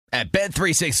At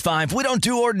Bet365, we don't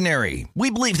do ordinary. We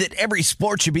believe that every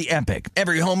sport should be epic.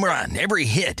 Every home run, every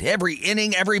hit, every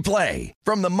inning, every play.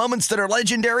 From the moments that are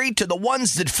legendary to the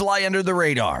ones that fly under the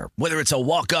radar. Whether it's a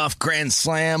walk-off grand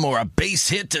slam or a base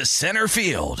hit to center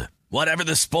field. Whatever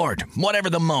the sport, whatever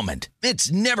the moment.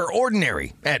 It's never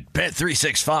ordinary at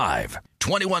Bet365.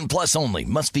 21 plus only.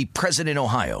 Must be present in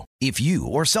Ohio. If you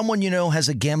or someone you know has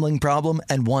a gambling problem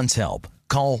and wants help,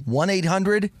 call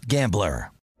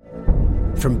 1-800-GAMBLER.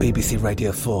 From BBC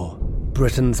Radio 4,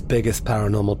 Britain's biggest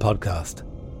paranormal podcast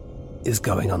is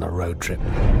going on a road trip.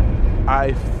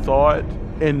 I thought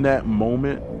in that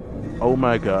moment, oh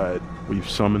my God, we've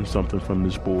summoned something from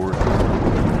this board.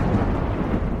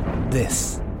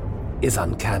 This is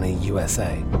Uncanny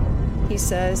USA. He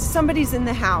says, somebody's in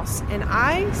the house, and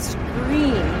I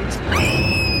screamed.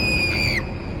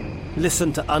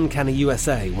 Listen to Uncanny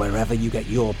USA wherever you get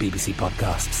your BBC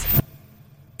podcasts,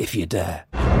 if you dare.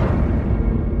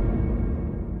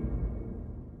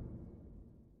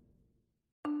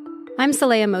 I'm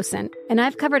Saleha Mohsin, and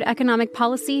I've covered economic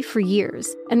policy for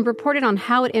years and reported on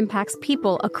how it impacts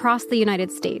people across the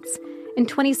United States. In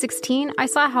 2016, I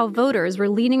saw how voters were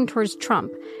leaning towards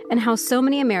Trump and how so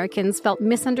many Americans felt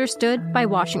misunderstood by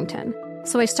Washington.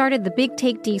 So I started The Big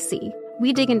Take DC.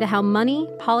 We dig into how money,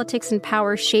 politics, and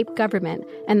power shape government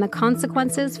and the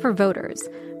consequences for voters.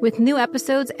 With new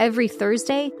episodes every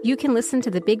Thursday, you can listen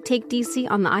to The Big Take DC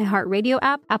on the iHeartRadio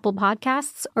app, Apple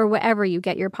Podcasts, or wherever you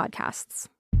get your podcasts.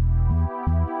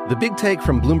 The Big Take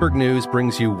from Bloomberg News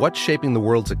brings you what's shaping the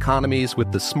world's economies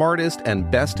with the smartest and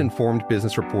best-informed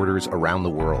business reporters around the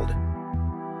world.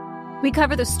 We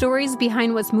cover the stories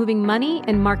behind what's moving money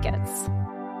and markets.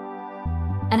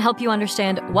 And help you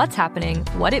understand what's happening,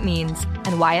 what it means,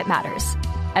 and why it matters.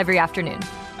 Every afternoon.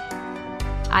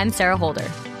 I'm Sarah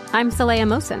Holder. I'm Saleha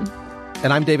Mohsin.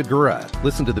 And I'm David Gura.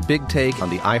 Listen to The Big Take on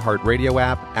the iHeartRadio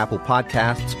app, Apple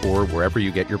Podcasts, or wherever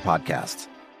you get your podcasts.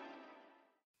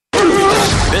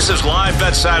 This is Live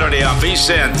Bet Saturday on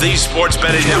VSiN, the Sports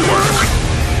Betting Network.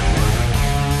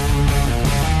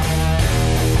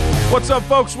 What's up,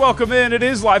 folks? Welcome in. It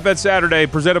is Live Bet Saturday,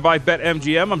 presented by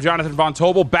BetMGM. I'm Jonathan Von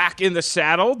Tobel, back in the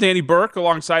saddle. Danny Burke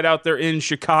alongside out there in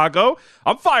Chicago.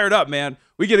 I'm fired up, man.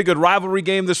 We get a good rivalry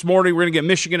game this morning. We're going to get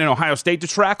Michigan and Ohio State to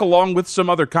track, along with some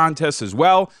other contests as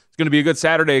well. It's going to be a good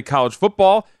Saturday of college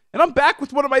football. And I'm back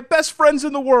with one of my best friends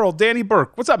in the world, Danny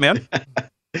Burke. What's up, man?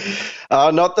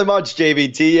 Nothing much,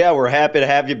 JVT. Yeah, we're happy to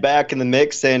have you back in the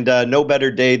mix, and no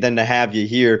better day than to have you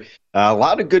here. A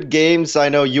lot of good games. I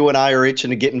know you and I are itching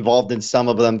to get involved in some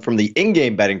of them from the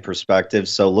in-game betting perspective,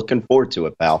 so looking forward to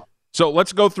it, pal. So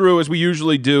let's go through, as we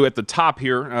usually do at the top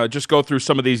here, just go through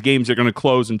some of these games that are going to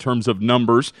close in terms of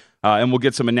numbers, and we'll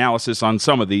get some analysis on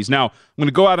some of these. Now, I'm going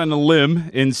to go out on a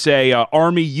limb and say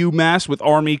Army UMass, with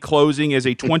Army closing as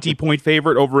a 20-point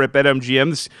favorite over at BetMGM.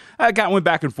 This went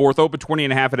back and forth, opened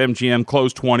 20.5 at MGM,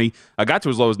 closed 20, got to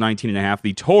as low as 19.5.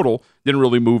 The total didn't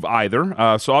really move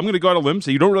either. So I'm going to go out on a limb,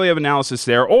 so you don't really have analysis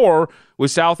there. Or with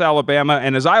South Alabama,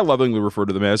 and as I lovingly refer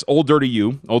to them as, Old Dirty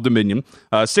U, Old Dominion,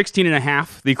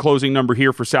 16.5, the closing number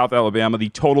here for South Alabama. The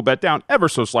total bet down ever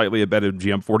so slightly at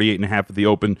BetMGM, 48.5 at the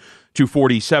open to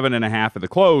 47.5 at the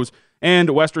close.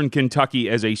 And Western Kentucky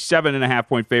as a 7.5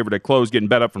 point favorite at close, getting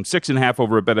bet up from 6.5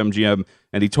 over at BetMGM,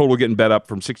 and the total getting bet up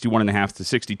from 61.5 to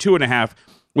 62.5,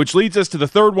 which leads us to the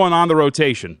third one on the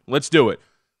rotation. Let's do it.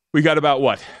 We got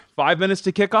about, 5 minutes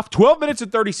to kick off? 12 minutes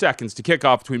and 30 seconds to kick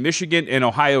off between Michigan and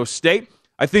Ohio State.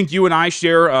 I think you and I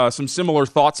share some similar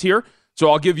thoughts here. So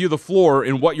I'll give you the floor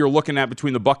in what you're looking at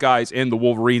between the Buckeyes and the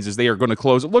Wolverines as they are going to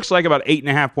close. It looks like about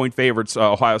 8.5 point favorites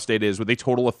Ohio State is, with a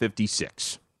total of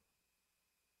 56.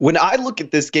 When I look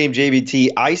at this game, JVT,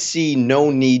 I see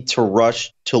no need to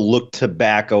rush to look to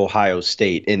back Ohio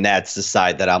State, and that's the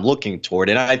side that I'm looking toward.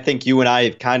 And I think you and I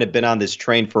have kind of been on this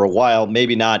train for a while,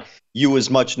 maybe not you as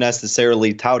much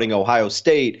necessarily touting Ohio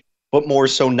State, but more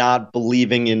so not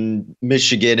believing in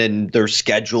Michigan and their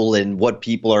schedule and what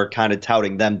people are kind of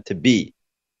touting them to be.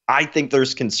 I think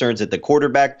there's concerns at the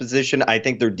quarterback position. I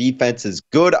think their defense is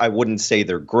good. I wouldn't say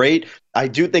they're great. I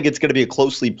do think it's going to be a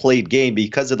closely played game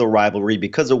because of the rivalry,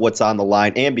 because of what's on the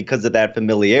line, and because of that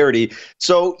familiarity.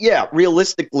 So, yeah,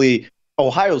 realistically,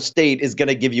 Ohio State is going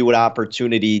to give you an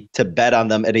opportunity to bet on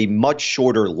them at a much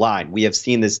shorter line. We have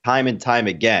seen this time and time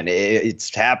again.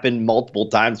 It's happened multiple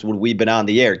times when we've been on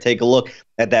the air. Take a look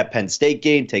at that Penn State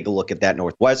game. Take a look at that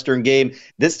Northwestern game.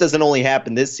 This doesn't only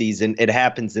happen this season. It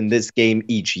happens in this game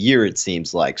each year, it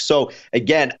seems like. So,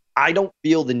 again, I don't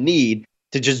feel the need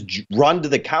to just run to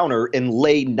the counter and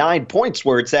lay 9 points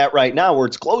where it's at right now, where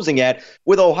it's closing at,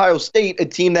 with Ohio State, a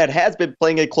team that has been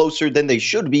playing it closer than they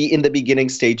should be in the beginning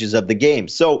stages of the game.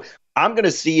 So I'm going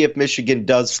to see if Michigan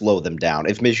does slow them down,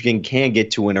 if Michigan can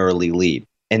get to an early lead.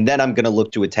 And then I'm going to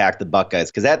look to attack the Buckeyes.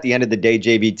 Because at the end of the day,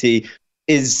 JVT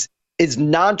is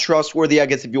non-trustworthy, I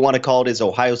guess if you want to call it, as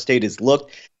Ohio State has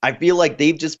looked. I feel like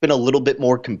they've just been a little bit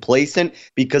more complacent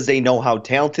because they know how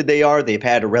talented they are. They've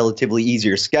had a relatively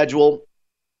easier schedule.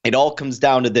 It all comes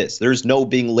down to this. There's no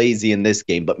being lazy in this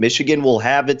game, but Michigan will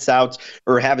have its outs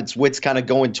or have its wits kind of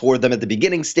going toward them at the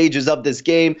beginning stages of this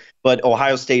game, but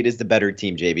Ohio State is the better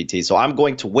team, JVT. So I'm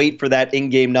going to wait for that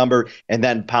in-game number and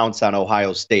then pounce on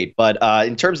Ohio State. But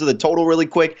in terms of the total really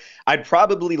quick, I'd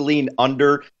probably lean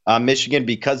under Michigan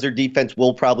because their defense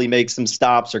will probably make some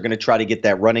stops. They're going to try to get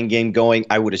that running game going.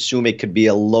 I would assume it could be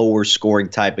a lower scoring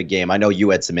type of game. I know you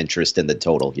had some interest in the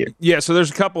total here. Yeah, so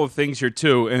there's a couple of things here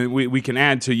too, and we can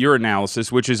add to your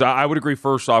analysis, which is I would agree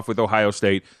first off with Ohio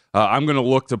State. I'm going to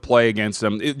look to play against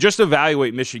them. Just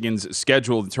evaluate Michigan's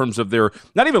schedule in terms of their,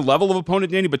 not even level of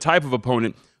opponent, Danny, but type of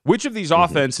opponent. Which of these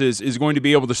offenses is going to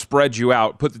be able to spread you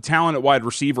out, put the talent at wide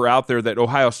receiver out there that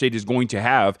Ohio State is going to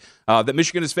have that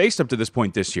Michigan has faced up to this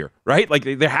point this year, right? Like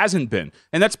there hasn't been.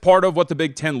 And that's part of what the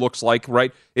Big Ten looks like,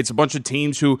 right? It's a bunch of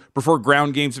teams who prefer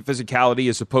ground games and physicality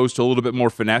as opposed to a little bit more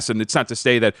finesse. And it's not to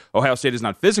say that Ohio State is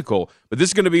not physical, but this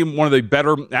is going to be one of the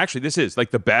better, actually this is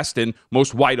like the best and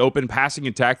most wide open passing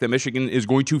attack that Michigan is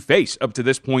going to face up to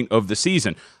this point of the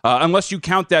season. Unless you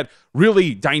count that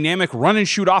really dynamic run and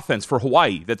shoot offense for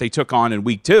Hawaii that they took on in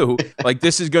week 2. Like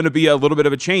this is going to be a little bit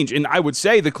of a change. And I would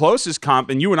say the closest comp,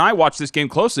 and you and I watched this game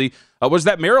closely, was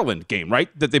that Maryland game, right?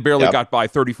 That they barely got by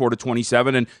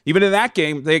 34-27. And even in that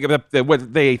game, they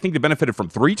think they benefited from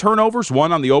 3 turnovers,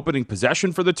 1 on the opening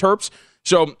possession for the Terps.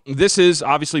 So this is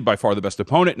obviously by far the best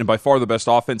opponent and by far the best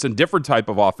offense and different type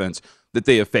of offense that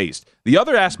they have faced. The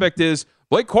other aspect is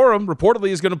Blake Corum reportedly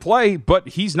is going to play, but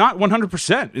he's not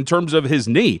 100% in terms of his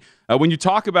knee. When you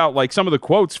talk about like some of the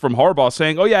quotes from Harbaugh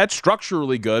saying, oh yeah, it's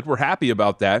structurally good, we're happy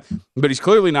about that, but he's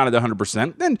clearly not at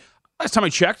 100%, then last time I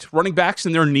checked, running backs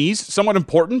and their knees, somewhat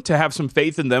important to have some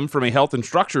faith in them from a health and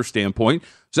structure standpoint.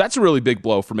 So that's a really big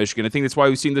blow for Michigan. I think that's why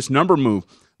we've seen this number move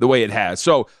the way it has.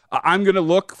 So I'm going to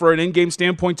look for an in-game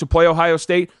standpoint to play Ohio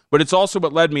State, but it's also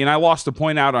what led me, and I lost a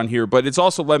point out on here, but it's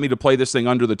also led me to play this thing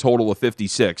under the total of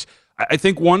 56. I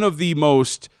think one of the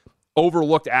most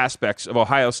overlooked aspects of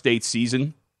Ohio State's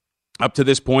season up to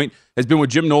this point has been what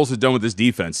Jim Knowles has done with this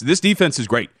defense. This defense is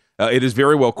great. It is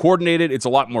very well coordinated. It's a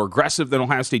lot more aggressive than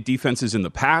Ohio State defenses in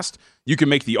the past. You can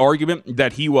make the argument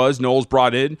that Knowles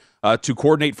brought in to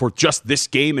coordinate for just this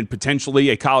game and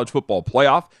potentially a college football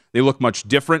playoff. They look much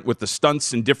different with the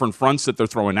stunts and different fronts that they're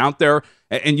throwing out there.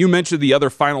 And you mentioned the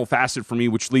other final facet for me,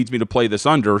 which leads me to play this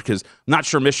under, because I'm not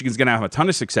sure Michigan's going to have a ton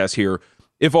of success here.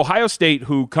 If Ohio State,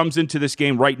 who comes into this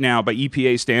game right now by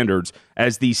EPA standards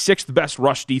as the 6th best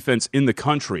rush defense in the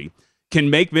country, can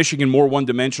make Michigan more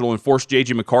one-dimensional and force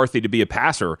J.J. McCarthy to be a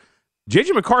passer,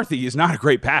 J.J. McCarthy is not a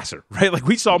great passer, right? Like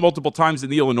we saw multiple times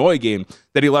in the Illinois game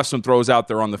that he left some throws out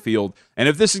there on the field. And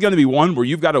if this is going to be one where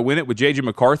you've got to win it with J.J.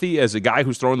 McCarthy as a guy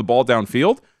who's throwing the ball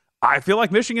downfield, I feel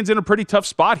like Michigan's in a pretty tough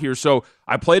spot here. So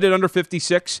I played it under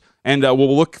 56, and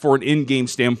we'll look for an in-game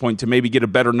standpoint to maybe get a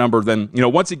better number than,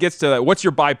 once it gets to, what's your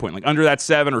buy point? Like under that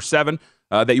 7 or 7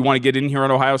 that you want to get in here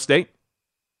on Ohio State?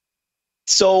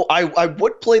 So I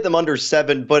would play them under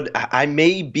 7, but I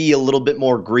may be a little bit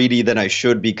more greedy than I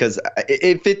should because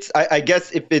if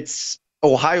it's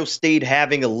Ohio State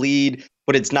having a lead,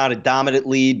 but it's not a dominant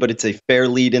lead, but it's a fair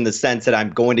lead in the sense that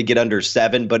I'm going to get under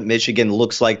 7, but Michigan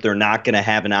looks like they're not going to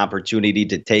have an opportunity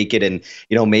to take it and,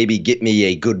 maybe get me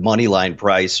a good money line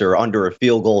price or under a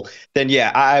field goal, then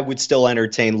yeah, I would still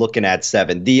entertain looking at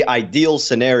 7. The ideal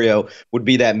scenario would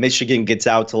be that Michigan gets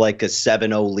out to like a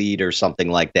 7-0 lead or something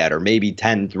like that, or maybe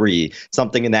 10-3,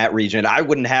 something in that region. I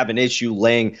wouldn't have an issue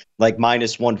laying like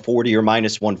minus 140 or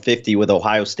minus 150 with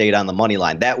Ohio State on the money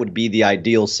line. That would be the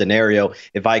ideal scenario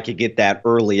if I could get that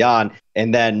early on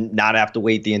and then not have to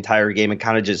wait the entire game and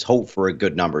kind of just hope for a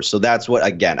good number. So that's what,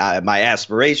 again, my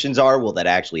aspirations are. Will that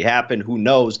actually happen? Who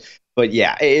knows? But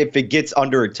yeah, if it gets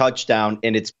under a touchdown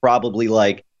and it's probably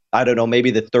like, I don't know,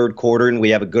 maybe the third quarter and we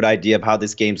have a good idea of how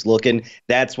this game's looking,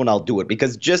 that's when I'll do it.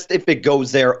 Because just if it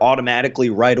goes there automatically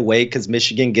right away because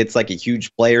Michigan gets like a huge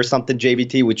play or something,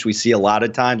 JVT, which we see a lot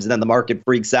of times, and then the market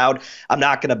freaks out, I'm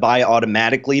not going to buy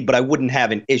automatically, but I wouldn't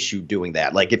have an issue doing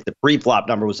that. Like if the pre-flop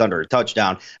number was under a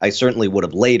touchdown, I certainly would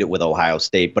have laid it with Ohio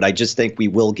State, but I just think we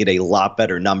will get a lot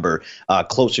better number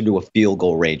closer to a field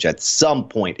goal range at some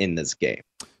point in this game.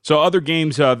 So other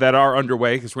games that are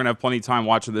underway, because we're going to have plenty of time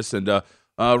watching this, and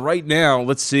right now,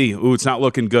 let's see. Ooh, it's not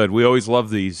looking good. We always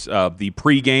love these. The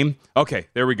pregame. Okay,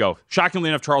 there we go. Shockingly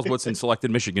enough, Charles Woodson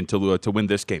selected Michigan to win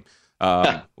this game.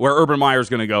 Where Urban Meyer's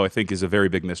going to go, I think, is a very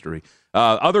big mystery.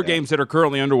 Other games that are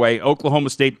currently underway, Oklahoma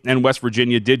State and West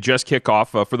Virginia did just kick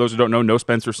off. For those who don't know, no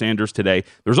Spencer Sanders today.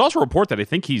 There's also a report that I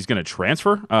think he's going to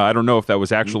transfer. I don't know if that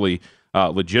was actually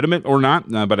legitimate or not,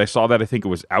 but I saw that. I think it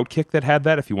was Outkick that had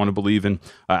that, if you want to believe in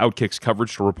Outkick's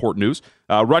coverage to report news.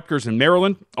 Rutgers and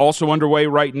Maryland also underway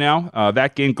right now.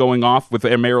 That game going off with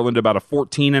Maryland about a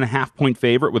 14.5-point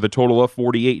favorite with a total of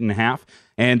 48.5.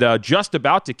 And just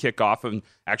about to kick off, and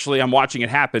actually I'm watching it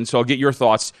happen, so I'll get your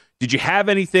thoughts. Did you have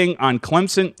anything on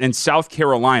Clemson and South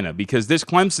Carolina? Because this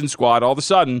Clemson squad, all of a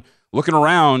sudden, looking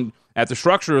around at the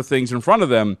structure of things in front of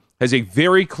them, has a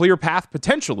very clear path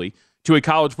potentially to a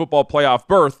college football playoff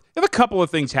berth if a couple of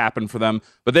things happen for them,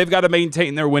 but they've got to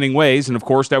maintain their winning ways, and of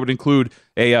course that would include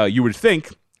a, you would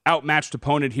think, outmatched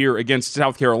opponent here against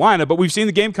South Carolina, but we've seen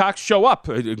the Gamecocks show up,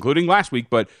 including last week.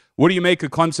 But what do you make of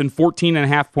Clemson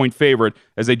 14.5-point favorite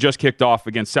as they just kicked off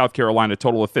against South Carolina,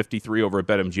 total of 53 over at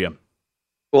BetMGM?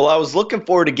 Well, I was looking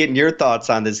forward to getting your thoughts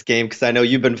on this game because I know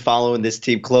you've been following this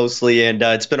team closely, and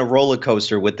it's been a roller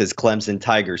coaster with this Clemson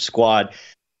Tiger squad.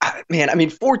 Man, I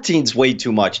mean, 14's way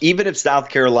too much. Even if South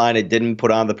Carolina didn't put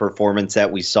on the performance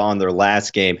that we saw in their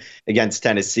last game against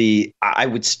Tennessee, I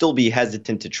would still be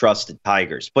hesitant to trust the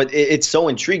Tigers. But it's so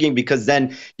intriguing because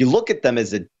then you look at them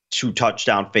as a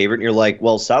 2-touchdown favorite and you're like,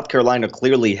 well, South Carolina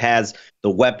clearly has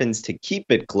the weapons to keep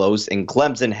it close, and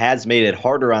Clemson has made it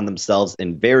harder on themselves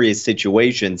in various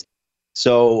situations.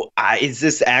 So is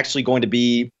this actually going to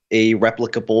be a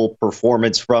replicable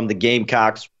performance from the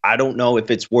Gamecocks? I don't know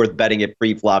if it's worth betting at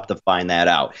pre-flop to find that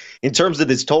out. In terms of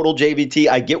this total, JVT,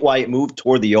 I get why it moved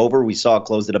toward the over. We saw it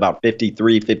close at about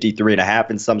 53.5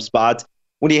 in some spots.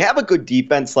 When you have a good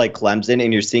defense like Clemson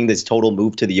and you're seeing this total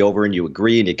move to the over and you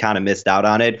agree and you kind of missed out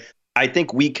on it, I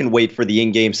think we can wait for the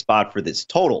in-game spot for this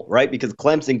total, right? Because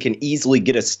Clemson can easily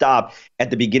get a stop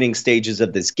at the beginning stages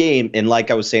of this game. And like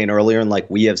I was saying earlier, and like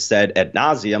we have said ad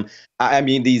nauseum, I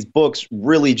mean, these books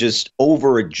really just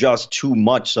over-adjust too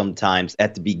much sometimes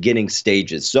at the beginning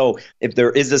stages. So if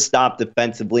there is a stop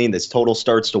defensively and this total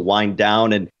starts to wind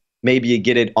down and maybe you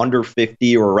get it under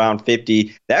 50 or around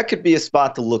 50, that could be a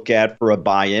spot to look at for a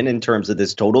buy-in in terms of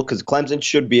this total, because Clemson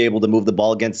should be able to move the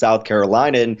ball against South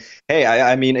Carolina. And hey,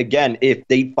 I mean, again, if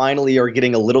they finally are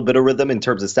getting a little bit of rhythm in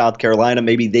terms of South Carolina,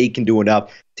 maybe they can do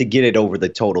enough to get it over the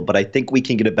total. But I think we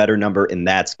can get a better number in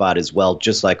that spot as well,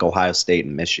 just like Ohio State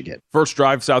and Michigan. First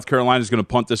drive, South Carolina is going to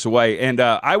punt this away. And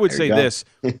I would say this.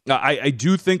 I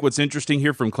do think what's interesting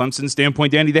here from Clemson's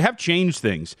standpoint, Danny, they have changed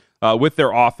things with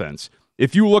their offense.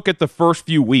 If you look at the first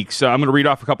few weeks, I'm going to read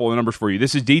off a couple of numbers for you.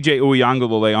 This is DJ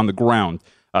Uiagalelei on the ground.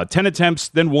 10 attempts,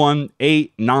 then 1,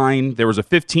 8, 9. There was a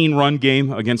 15-run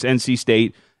game against NC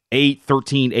State, 8,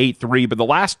 13, 8, 3. But the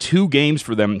last 2 games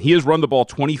for them, he has run the ball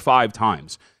 25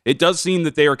 times. It does seem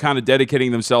that they are kind of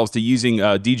dedicating themselves to using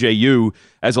DJU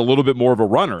as a little bit more of a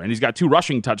runner. And he's got 2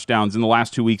 rushing touchdowns in the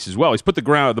last 2 weeks as well. He's put the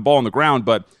ball on the ground,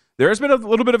 but there has been a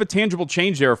little bit of a tangible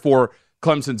change there for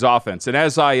Clemson's offense. And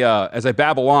as I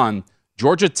babble on,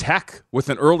 Georgia Tech with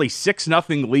an early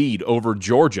 6-0 lead over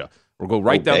Georgia. We'll go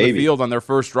right down the field on their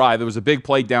first drive. There was a big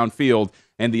play downfield,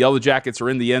 and the Yellow Jackets are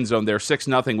in the end zone. They're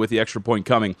 6-0 with the extra point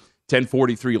coming.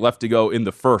 10:43 left to go in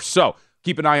the first. So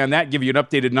keep an eye on that. Give you an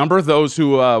updated number. Those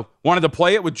who wanted to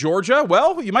play it with Georgia,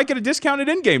 well, you might get a discounted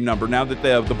in-game number now that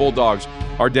the Bulldogs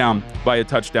are down by a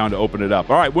touchdown to open it up.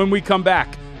 All right, when we come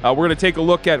back, we're going to take a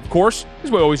look at, of course,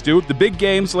 as we always do, the big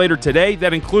games later today.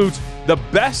 That includes the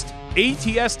best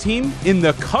ATS team in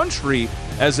the country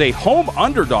as a home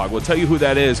underdog. We'll tell you who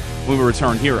that is when we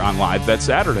return here on Live Bet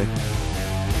Saturday.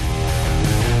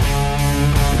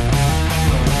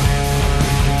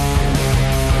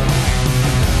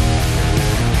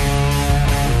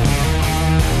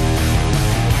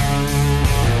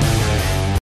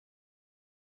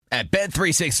 At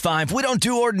Bet365, we don't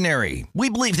do ordinary. We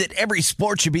believe that every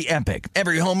sport should be epic.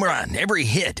 Every home run, every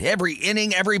hit, every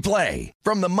inning, every play.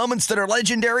 From the moments that are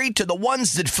legendary to the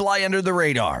ones that fly under the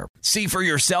radar. See for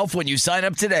yourself when you sign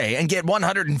up today and get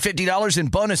 $150 in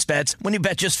bonus bets when you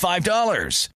bet just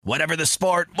 $5. Whatever the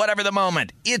sport, whatever the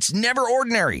moment, it's never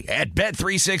ordinary at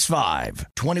Bet365.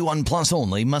 21 plus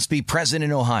only. Must be present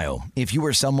in Ohio. If you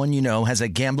or someone you know has a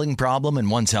gambling problem and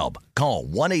wants help, call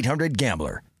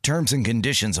 1-800-GAMBLER. Terms and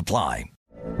conditions apply.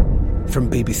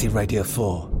 From BBC Radio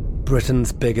 4,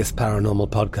 Britain's biggest paranormal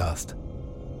podcast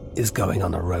is going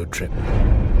on a road trip.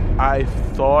 I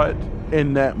thought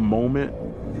in that moment,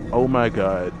 oh my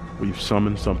God, we've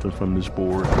summoned something from this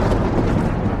board.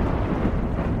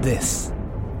 This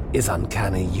is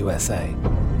Uncanny USA.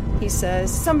 He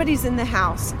says, somebody's in the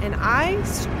house, and I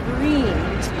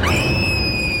screamed.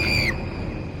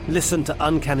 Listen to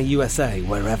Uncanny USA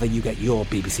wherever you get your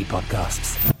BBC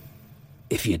podcasts,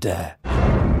 if you dare.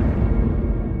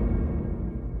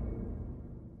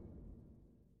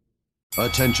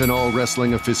 Attention all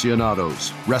wrestling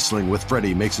aficionados. Wrestling with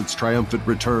Freddie makes its triumphant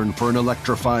return for an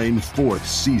electrifying 4th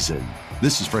season.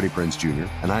 This is Freddie Prinze Jr.,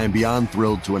 and I am beyond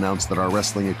thrilled to announce that our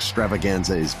wrestling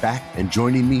extravaganza is back, and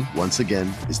joining me once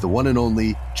again is the one and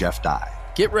only Jeff Dye.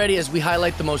 Get ready as we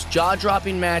highlight the most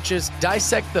jaw-dropping matches,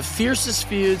 dissect the fiercest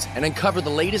feuds, and uncover the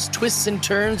latest twists and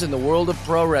turns in the world of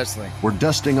pro wrestling. We're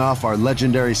dusting off our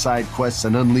legendary side quests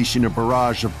and unleashing a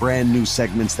barrage of brand new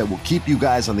segments that will keep you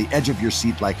guys on the edge of your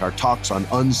seat like our talks on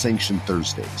Unsanctioned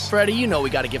Thursdays. Freddie, you know we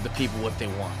got to give the people what they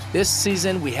want. This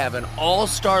season, we have an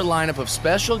all-star lineup of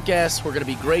special guests who are going to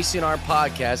be gracing our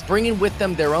podcast, bringing with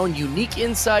them their own unique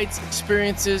insights,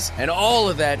 experiences, and all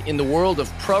of that in the world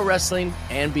of pro wrestling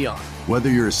and beyond.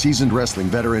 Whether you're a seasoned wrestling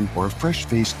veteran or a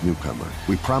fresh-faced newcomer,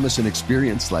 we promise an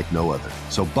experience like no other.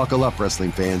 So buckle up,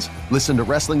 wrestling fans. Listen to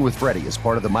Wrestling with Freddie as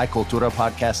part of the My Cultura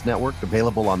Podcast Network,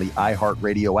 available on the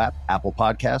iHeartRadio app, Apple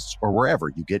Podcasts, or wherever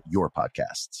you get your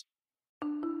podcasts.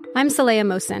 I'm Saleha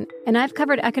Mohsin, and I've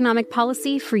covered economic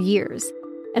policy for years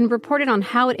and reported on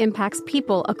how it impacts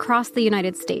people across the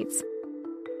United States.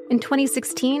 In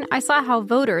 2016, I saw how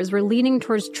voters were leaning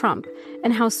towards Trump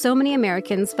and how so many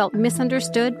Americans felt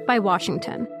misunderstood by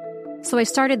Washington. So I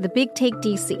started The Big Take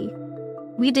DC.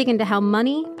 We dig into how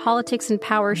money, politics, and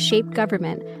power shape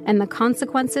government and the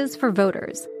consequences for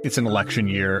voters. It's an election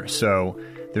year, so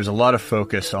there's a lot of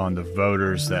focus on the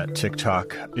voters that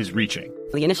TikTok is reaching.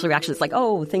 The initial reaction is like,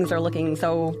 oh, things are looking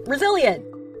so resilient.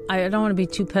 I don't want to be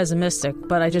too pessimistic,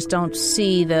 but I just don't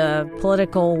see the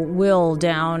political will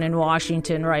down in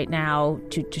Washington right now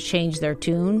to change their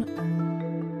tune.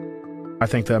 I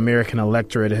think the American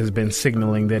electorate has been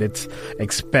signaling that it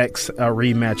expects a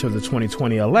rematch of the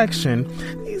 2020 election.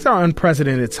 These are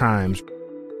unprecedented times.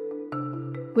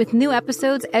 With new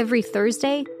episodes every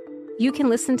Thursday, you can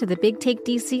listen to The Big Take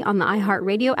DC on the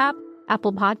iHeartRadio app,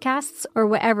 Apple Podcasts, or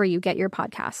wherever you get your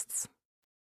podcasts.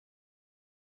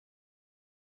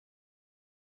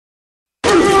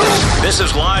 This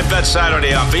is Live Bet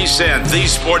Saturday on VSiN, the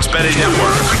Sports Betting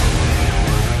Network.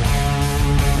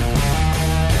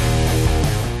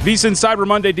 VSiN Cyber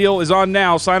Monday deal is on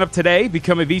now. Sign up today.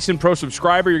 Become a VSiN Pro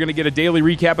subscriber. You're going to get a daily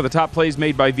recap of the top plays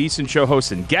made by VSiN show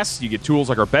hosts and guests. You get tools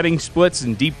like our betting splits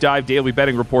and deep dive daily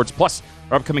betting reports, plus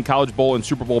our upcoming College Bowl and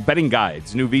Super Bowl betting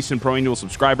guides. New VSiN Pro annual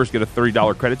subscribers get a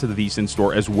 $30 credit to the VSiN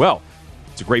store as well.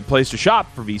 It's a great place to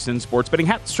shop for VSiN sports betting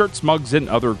hats, shirts, mugs, and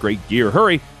other great gear.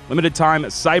 Hurry! Limited time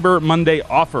Cyber Monday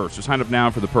offer. So sign up now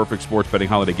for the perfect sports betting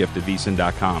holiday gift at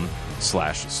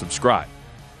VSiN.com/subscribe. I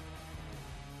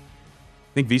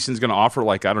think VSiN's going to offer,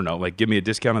 give me a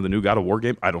discount on the new God of War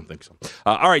game. I don't think so.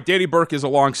 All right, Danny Burke is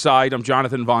alongside. I'm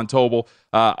Jonathan Von Tobel.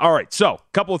 All right, so a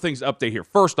couple of things to update here.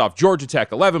 First off, Georgia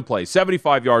Tech, 11 plays,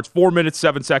 75 yards, 4 minutes,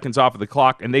 7 seconds off of the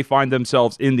clock, and they find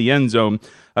themselves in the end zone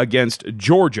against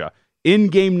Georgia.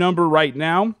 In-game number right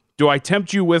now, do I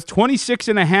tempt you with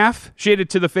 26.5, shaded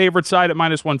to the favorite side at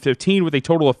 -115 with a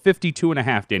total of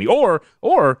 52.5, Danny? Or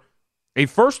a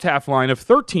first half line of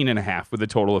 13.5 with a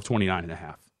total of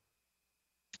 29.5.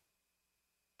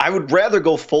 I would rather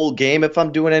go full game if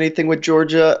I'm doing anything with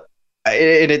Georgia.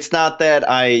 And it's not that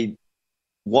I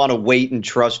want to wait and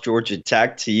trust Georgia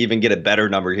Tech to even get a better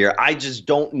number here. I just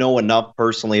don't know enough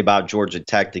personally about Georgia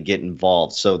Tech to get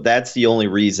involved. So that's the only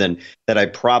reason that I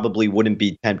probably wouldn't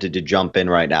be tempted to jump in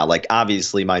right now. Like,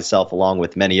 obviously myself, along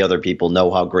with many other people,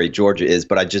 know how great Georgia is,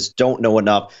 but I just don't know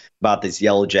enough about this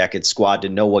Yellow Jacket squad to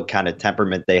know what kind of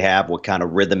temperament they have, what kind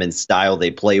of rhythm and style they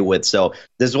play with. So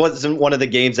this wasn't one of the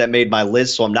games that made my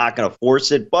list, so I'm not going to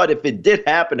force it. But if it did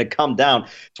happen to come down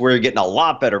to where you're getting a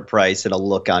lot better price and a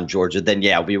look on Georgia, then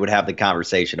yeah, we would have the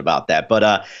conversation about that.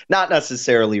 But not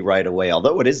necessarily right away,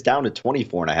 although it is down to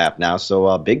 24.5 now,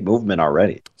 so big movement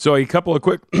already. So a couple of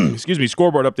quick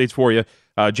scoreboard updates for you.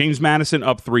 James Madison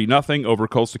up 3-0 over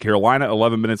Coastal Carolina.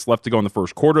 11 minutes left to go in the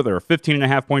first quarter. They're a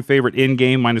 15.5-point favorite in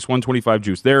game, -125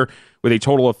 juice there, with a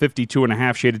total of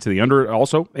 52.5 shaded to the under.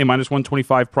 Also, a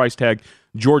 -125 price tag.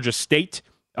 Georgia State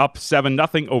up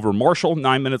 7-0 over Marshall.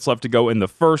 9 minutes left to go in the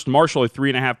first. Marshall, a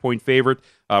 3.5-point favorite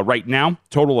right now.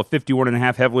 Total of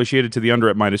 51.5, heavily shaded to the under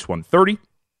at -130.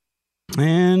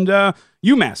 And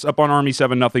UMass up on Army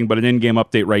 7-0, but an in-game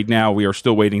update right now. We are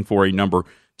still waiting for a number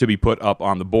to be put up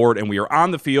on the board, and we are on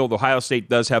the field. Ohio State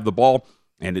does have the ball,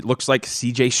 and it looks like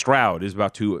C.J. Stroud is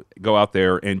about to go out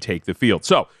there and take the field.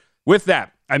 So with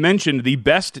that, I mentioned the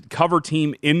best cover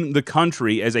team in the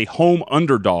country as a home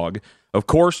underdog. Of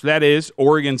course, that is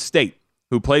Oregon State,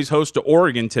 who plays host to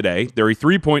Oregon today. They're a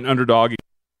 3-point underdog.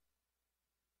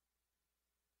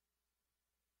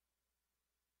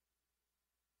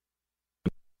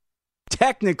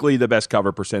 technically the best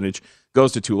cover percentage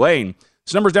goes to Tulane.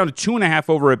 This number's down to 2.5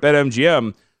 over at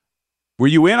BetMGM. Were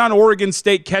you in on Oregon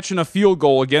State catching a field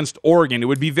goal against Oregon? It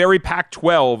would be very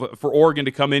Pac-12 for Oregon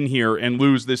to come in here and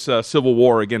lose this civil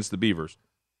war against the Beavers.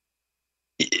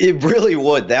 It really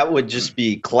would. That would just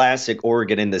be classic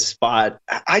Oregon in this spot.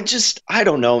 I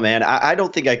don't know, man. I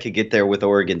don't think I could get there with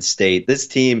Oregon State. This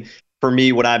team, for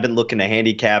me, when I've been looking to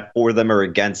handicap for them or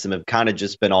against them, have kind of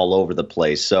just been all over the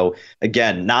place. So,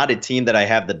 again, not a team that I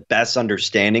have the best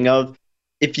understanding of.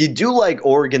 If you do like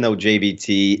Oregon, though,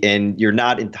 JVT, and you're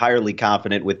not entirely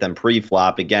confident with them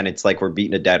pre-flop, again, it's like we're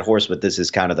beating a dead horse, but this is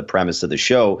kind of the premise of the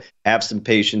show. Have some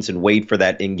patience and wait for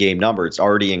that in-game number. It's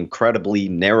already incredibly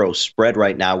narrow spread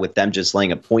right now with them just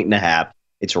laying 1.5.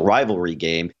 It's a rivalry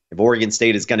game. If Oregon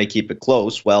State is going to keep it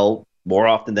close, well, more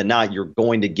often than not, you're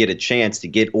going to get a chance to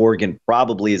get Oregon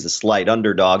probably as a slight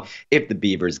underdog if the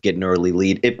Beavers get an early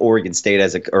lead. If Oregon State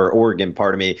has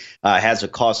a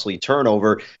costly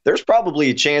turnover, there's probably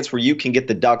a chance where you can get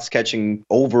the Ducks catching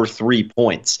over 3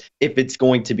 points if it's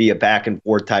going to be a back and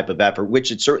forth type of effort, which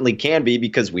it certainly can be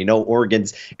because we know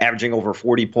Oregon's averaging over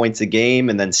 40 points a game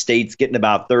and then State's getting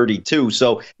about 32.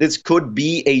 So this could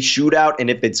be a shootout. And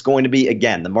if it's going to be,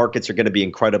 again, the markets are going to be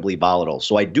incredibly volatile.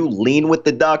 So I do lean with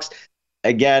the Ducks.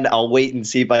 Again, I'll wait and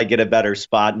see if I get a better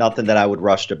spot. Nothing that I would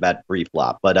rush to bet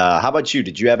pre-flop. But how about you?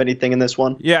 Did you have anything in this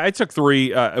one? Yeah, I took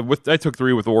three.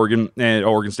 With Oregon and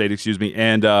Oregon State,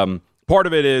 and part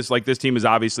of it is like this team has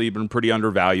obviously been pretty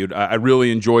undervalued. I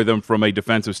really enjoy them from a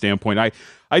defensive standpoint.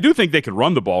 I do think they can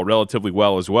run the ball relatively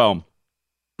well as well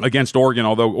against Oregon,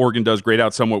 although Oregon does grade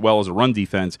out somewhat well as a run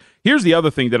defense. Here's the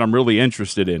other thing that I'm really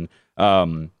interested in.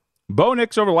 Bo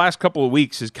Nix over the last couple of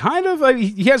weeks is kind of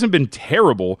he hasn't been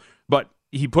terrible, but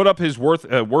he put up his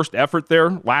worst effort there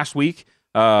last week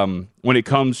when it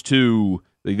comes to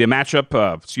the matchup.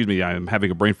 I'm having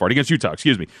a brain fart against Utah.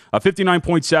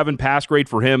 59.7 pass grade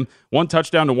for him. 1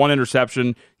 touchdown to 1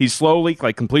 interception. He's slowly,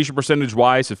 like completion percentage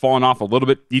wise, has fallen off a little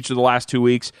bit each of the last 2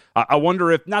 weeks. I wonder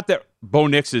if not that Bo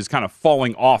Nix is kind of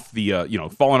falling off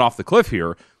the cliff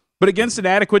here, but against an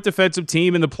adequate defensive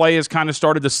team and the play has kind of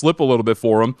started to slip a little bit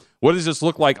for him. What does this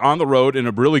look like on the road in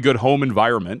a really good home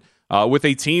environment? With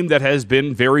a team that has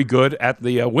been very good at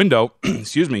the window,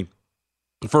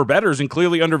 for bettors and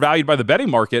clearly undervalued by the betting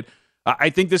market. I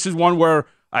think this is one where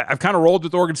I've kind of rolled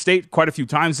with Oregon State quite a few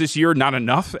times this year, not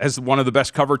enough as one of the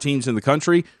best cover teams in the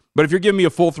country. But if you're giving me a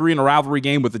full 3 in a rivalry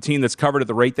game with a team that's covered at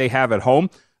the rate they have at home,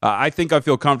 I think I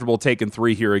feel comfortable taking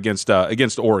 3 here against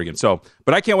Oregon.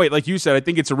 But I can't wait. Like you said, I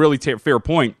think it's a really fair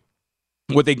point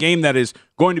with a game that is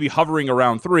going to be hovering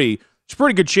around 3. It's a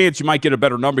pretty good chance you might get a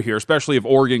better number here, especially if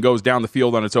Oregon goes down the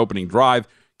field on its opening drive,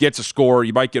 gets a score.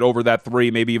 You might get over that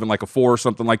 3, maybe even like a 4 or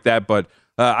something like that. But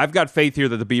I've got faith here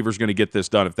that the Beavers are going to get this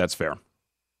done if that's fair.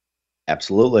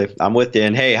 Absolutely. I'm with you.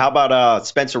 And hey, how about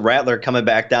Spencer Rattler coming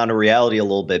back down to reality a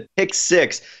little bit? Pick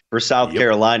 6 for South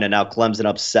Carolina. Now Clemson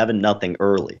up 7-0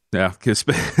 early. Yeah, because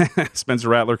Spencer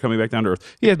Rattler coming back down to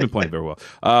earth. He has been playing very well.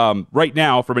 Right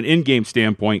now, from an in-game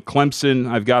standpoint, Clemson,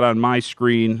 I've got on my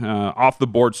screen off the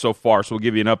board so far, so we'll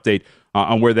give you an update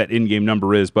on where that in-game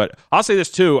number is. But I'll say this,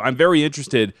 too. I'm very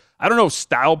interested. I don't know if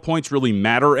style points really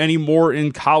matter anymore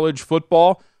in college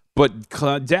football, but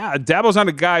Dabo's not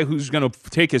a guy who's going to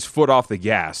take his foot off the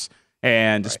gas.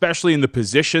 And especially in the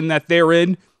position that they're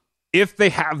in, if they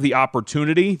have the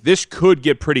opportunity, this could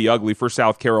get pretty ugly for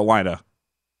South Carolina.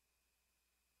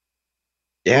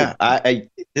 Yeah,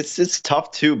 it's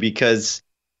tough, too, because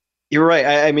you're right.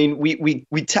 I mean, we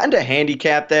tend to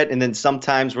handicap that, and then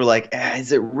sometimes we're like,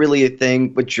 is it really a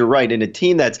thing? But you're right. In a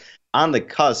team that's on the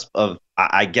cusp of,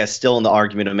 I guess, still in the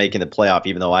argument of making the playoff,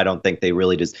 even though I don't think they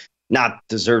really just not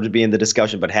deserve to be in the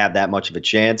discussion, but have that much of a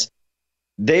chance,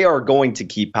 they are going to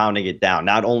keep pounding it down,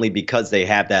 not only because they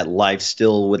have that life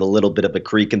still with a little bit of a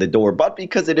creak in the door, but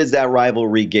because it is that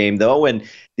rivalry game, though. And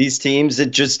these teams,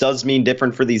 it just does mean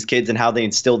different for these kids and how they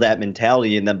instill that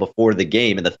mentality in them before the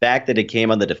game. And the fact that it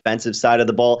came on the defensive side of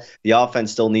the ball, the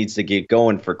offense still needs to get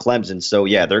going for Clemson. So,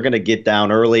 yeah, they're going to get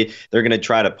down early. They're going to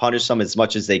try to punish them as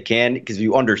much as they can because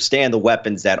you understand the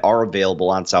weapons that are available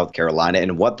on South Carolina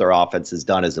and what their offense has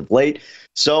done as of late.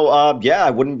 So, I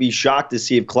wouldn't be shocked to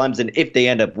see if Clemson, if they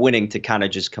end up winning, to kind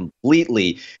of just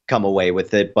completely come away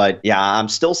with it. But, yeah, I'm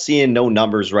still seeing no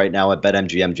numbers right now at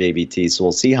BetMGM JVT, so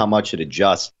we'll see how much it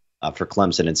adjusts for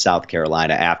Clemson and South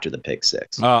Carolina after the pick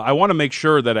 6. I want to make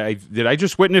sure that I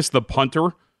just witnessed the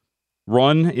punter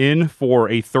run in for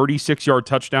a 36-yard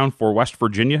touchdown for West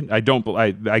Virginia. I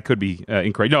could be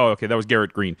incorrect. No, okay, that was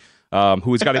Garrett Green,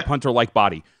 who has got a punter-like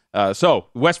body. So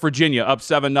West Virginia up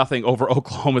 7-0 over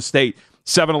Oklahoma State.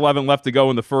 7-11 left to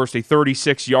go in the first. A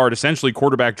 36-yard, essentially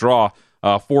quarterback draw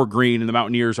for Green, and the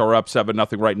Mountaineers are up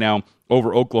 7-0 right now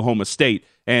over Oklahoma State.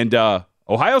 And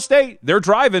Ohio State, they're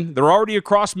driving. They're already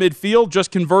across midfield,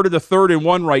 just converted a 3rd and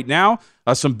 1 right now.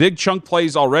 Some big chunk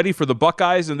plays already for the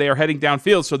Buckeyes, and they are heading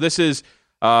downfield. So this is,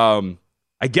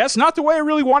 I guess, not the way I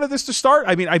really wanted this to start.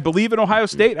 I mean, I believe in Ohio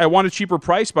State. I want a cheaper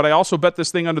price, but I also bet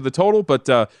this thing under the total. But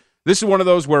this is one of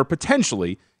those where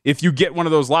potentially, if you get one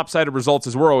of those lopsided results,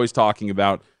 as we're always talking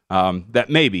about, that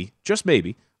maybe, just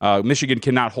maybe, Michigan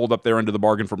cannot hold up their end of the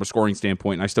bargain from a scoring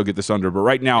standpoint, and I still get this under. But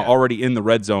right now, already in the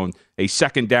red zone, a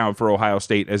 2nd down for Ohio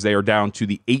State as they are down to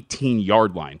the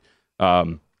 18-yard line.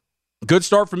 Good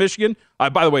start for Michigan.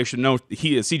 By the way, I should note,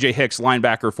 C.J. Hicks,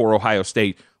 linebacker for Ohio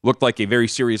State, looked like a very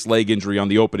serious leg injury on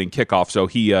the opening kickoff, so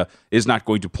he is not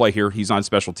going to play here. He's on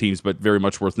special teams, but very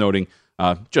much worth noting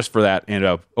just for that, and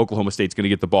Oklahoma State's going to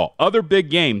get the ball. Other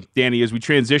big game, Danny, as we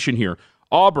transition here,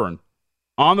 Auburn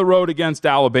on the road against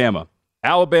Alabama.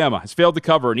 Alabama has failed to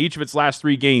cover in each of its last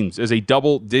 3 games as a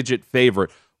double-digit favorite.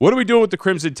 What are we doing with the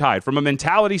Crimson Tide? From a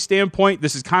mentality standpoint,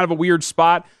 this is kind of a weird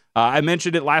spot. I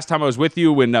mentioned it last time I was with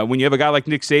you when you have a guy like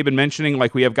Nick Saban mentioning,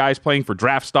 like, we have guys playing for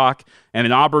draft stock and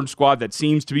an Auburn squad that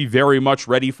seems to be very much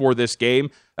ready for this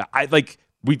game. I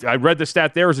read the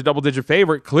stat there as a double-digit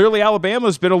favorite. Clearly,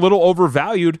 Alabama's been a little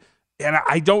overvalued, and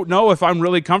I don't know if I'm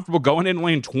really comfortable going in and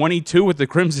laying 22 with the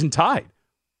Crimson Tide.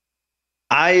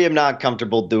 I am not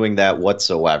comfortable doing that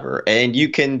whatsoever. And you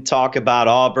can talk about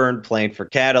Auburn playing for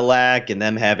Cadillac and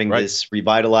them having this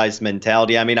revitalized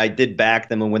mentality. I mean, I did back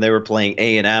them when they were playing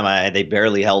A&M. They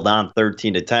barely held on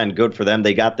 13-10. Good for them.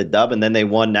 They got the dub, and then they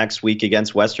won next week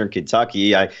against Western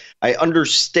Kentucky. I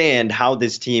understand how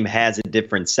this team has a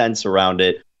different sense around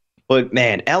it. But,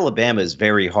 man, Alabama is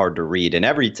very hard to read. And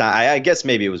every time, I guess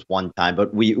maybe it was one time,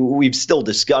 but we've still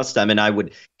discussed them, and I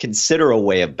would consider a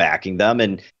way of backing them.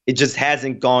 And it just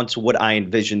hasn't gone to what I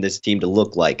envisioned this team to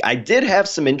look like. I did have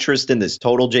some interest in this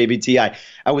total, JBT.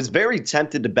 I was very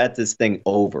tempted to bet this thing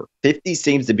over. 50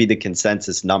 seems to be the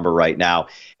consensus number right now.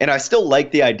 And I still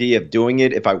like the idea of doing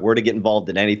it. If I were to get involved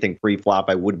in anything pre-flop,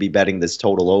 I would be betting this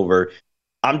total over.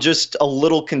 I'm just a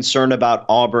little concerned about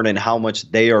Auburn and how much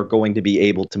they are going to be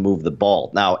able to move the ball.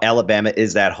 Now, Alabama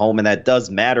is at home, and that does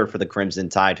matter for the Crimson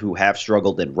Tide, who have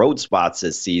struggled in road spots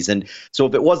this season. So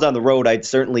if it was on the road, I'd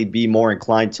certainly be more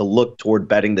inclined to look toward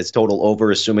betting this total over,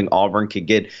 assuming Auburn could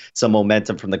get some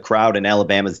momentum from the crowd and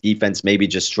Alabama's defense maybe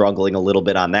just struggling a little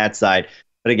bit on that side.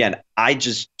 But again, I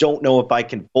just don't know if I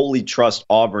can fully trust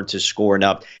Auburn to score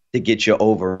enough to get you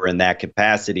over in that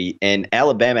capacity. And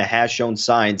Alabama has shown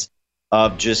signs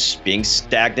of just being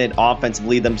stagnant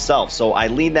offensively themselves. So I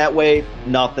lean that way,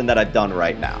 nothing that I've done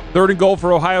right now. 3rd and goal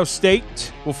for Ohio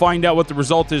State. We'll find out what the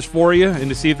result is for you and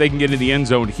to see if they can get in the end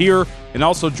zone here. And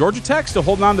also Georgia Tech still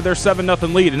holding on to their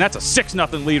 7-0 lead, and that's a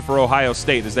 6-0 lead for Ohio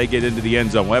State as they get into the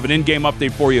end zone. We'll have an in-game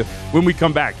update for you when we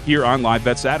come back here on Live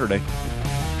Bet Saturday.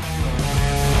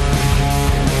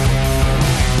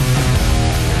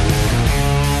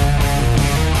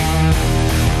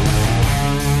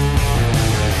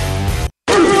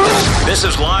 This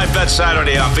is Live Bet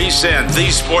Saturday on VSiN, the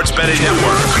Sports Betting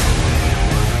Network.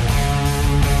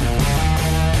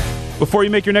 Before you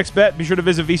make your next bet, be sure to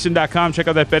visit VSiN.com. Check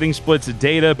out that Betting Splits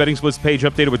data. Betting Splits page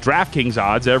updated with DraftKings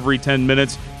odds every 10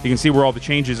 minutes. You can see where all the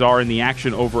changes are in the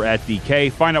action over at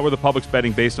DK. Find out where the public's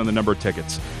betting based on the number of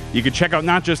tickets. You can check out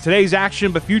not just today's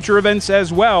action, but future events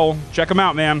as well. Check them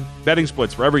out, man. Betting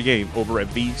Splits for every game over at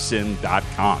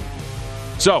VSiN.com.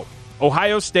 So,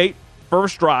 Ohio State,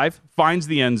 first drive, finds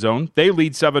the end zone. They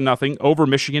lead 7-0 over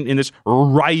Michigan in this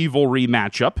rivalry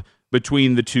matchup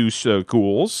between the two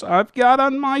schools. I've got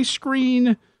on my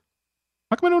screen.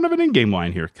 How come I don't have an in-game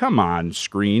line here? Come on,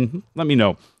 screen. Let me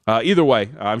know. Either way,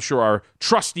 I'm sure our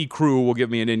trusty crew will give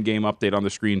me an in-game update on the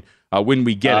screen when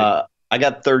we get it. I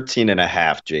got 13.5,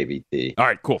 JVT. All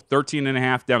right, cool.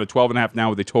 13.5 down to 12.5 now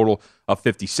with a total of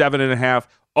 57.5.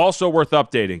 Also worth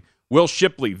updating. Will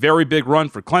Shipley, very big run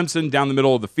for Clemson down the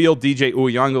middle of the field. DJ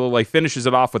Uiagalelei finishes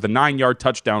it off with a 9-yard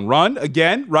touchdown run.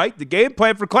 Again, right? The game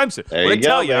plan for Clemson. There you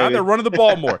go, they're running the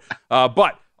ball more.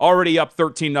 But already up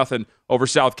 13-0 over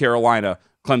South Carolina.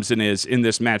 Clemson is in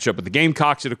this matchup with the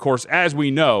Gamecocks. And, of course, as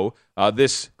we know,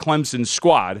 this Clemson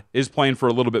squad is playing for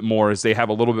a little bit more as they have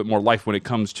a little bit more life when it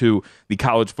comes to the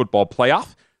college football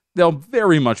playoff. They'll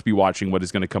very much be watching what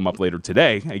is going to come up later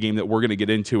today, a game that we're going to get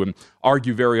into and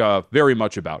argue very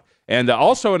much about. And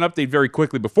also an update very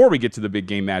quickly before we get to the big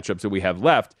game matchups that we have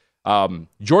left.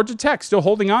 Georgia Tech still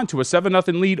holding on to a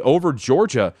 7-0 lead over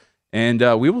Georgia. And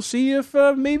we will see if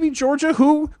maybe Georgia,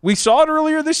 who we saw it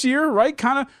earlier this year, right,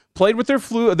 kind of played with their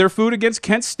food against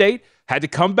Kent State, had to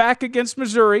come back against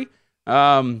Missouri.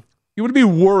 You would be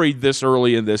worried this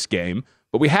early in this game.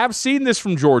 But we have seen this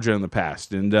from Georgia in the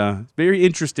past, and very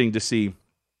interesting to see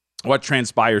what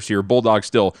transpires here. Bulldogs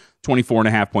still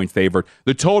 24.5-point favorite.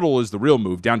 The total is the real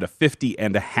move, down to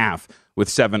 50.5 with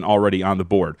 7 already on the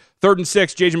board. 3rd and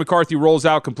 6, J.J. McCarthy rolls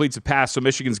out, completes a pass, so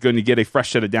Michigan's going to get a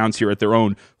fresh set of downs here at their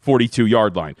own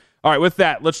 42-yard line. All right, with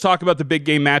that, let's talk about the big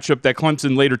game matchup that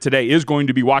Clemson later today is going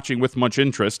to be watching with much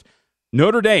interest.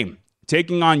 Notre Dame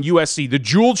taking on USC. The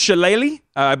Jules Shillelagh,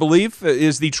 I believe,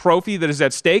 is the trophy that is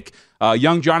at stake.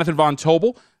 Young Jonathan Von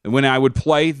Tobel. When I would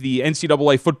play the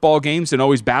NCAA football games and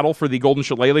always battle for the Golden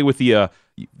Shillelagh with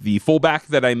the fullback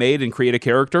that I made and create a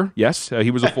character. Yes, he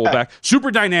was a fullback.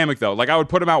 Super dynamic, though. Like, I would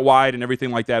put him out wide and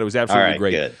everything like that. It was absolutely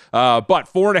great. Good. But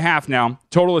 4.5 now.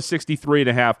 Total is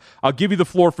 63.5. I'll give you the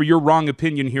floor for your wrong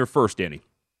opinion here first, Danny.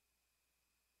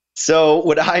 So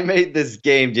when I made this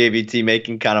game, JVT,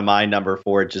 making kind of my number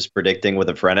for it, just predicting with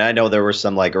a friend, and I know there were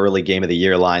some like early game of the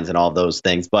year lines and all of those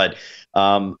things, but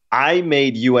I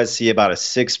made USC about a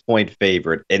 6-point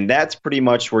favorite, and that's pretty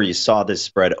much where you saw this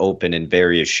spread open in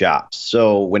various shops.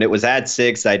 So when it was at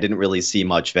 6, I didn't really see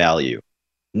much value.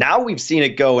 Now we've seen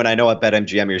it go, and I know at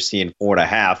BetMGM you're seeing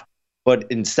 4.5, but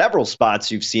in several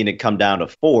spots you've seen it come down to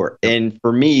 4. And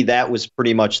for me, that was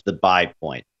pretty much the buy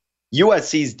point.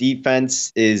 USC's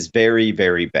defense is very,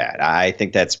 very bad. I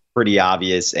think that's pretty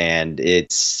obvious, and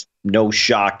it's no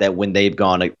shock that when they've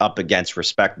gone up against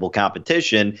respectable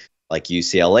competition, like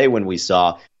UCLA when we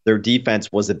saw, their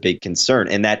defense was a big concern,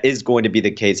 and that is going to be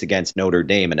the case against Notre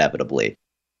Dame inevitably.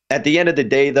 At the end of the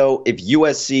day, though, if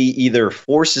USC either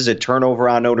forces a turnover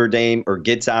on Notre Dame or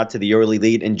gets out to the early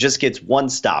lead and just gets one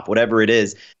stop, whatever it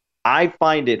is, I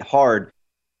find it hard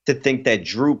to think that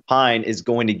Drew Pine is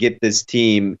going to get this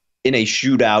team in a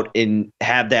shootout and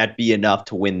have that be enough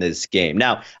to win this game.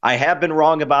 Now, I have been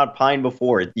wrong about Pine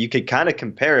before. You could kind of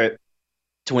compare it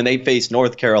to when they faced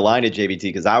North Carolina, JVT,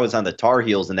 because I was on the Tar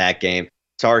Heels in that game.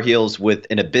 Tar Heels with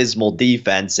an abysmal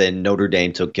defense, and Notre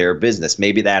Dame took care of business.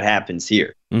 Maybe that happens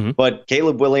here. Mm-hmm. But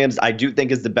Caleb Williams, I do think,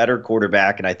 is the better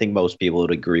quarterback, and I think most people would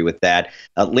agree with that.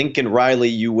 Lincoln Riley,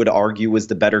 you would argue, was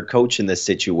the better coach in this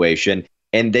situation,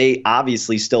 and they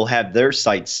obviously still have their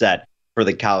sights set for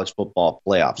the college football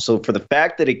playoff. So for the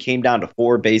fact that it came down to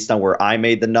 4 based on where I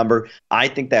made the number, I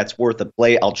think that's worth a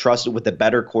play. I'll trust it with a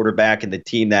better quarterback and the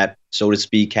team that, so to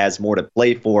speak, has more to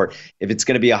play for. If it's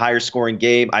going to be a higher scoring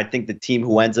game, I think the team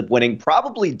who ends up winning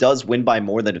probably does win by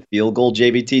more than a field goal,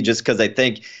 JVT, just because I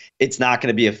think it's not going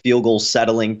to be a field goal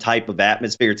settling type of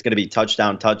atmosphere. It's going to be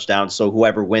touchdown. So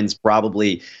whoever wins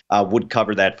probably would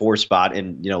cover that 4 spot,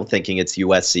 and thinking it's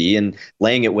USC and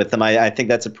laying it with them. I think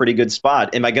that's a pretty good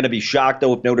spot. Am I going to be shocked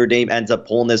though if Notre Dame ends up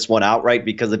pulling this one outright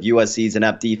because of USC's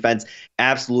inept defense?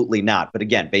 Absolutely not. But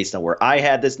again, based on where I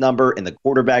had this number and the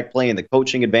quarterback play and the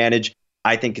coaching advantage,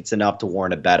 I think it's enough to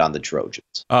warrant a bet on the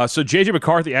Trojans. So J.J.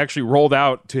 McCarthy actually rolled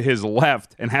out to his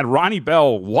left and had Ronnie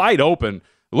Bell wide open.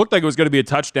 It looked like it was going to be a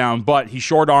touchdown, but he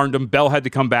short-armed him. Bell had to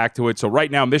come back to it. So right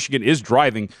now, Michigan is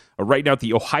driving right now at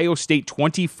the Ohio State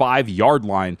 25-yard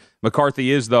line.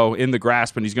 McCarthy is, though, in the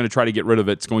grasp, and he's going to try to get rid of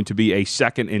it. It's going to be a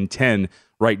 2nd and 10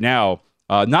 right now.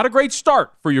 Not a great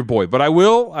start for your boy, but I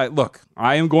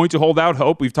am going to hold out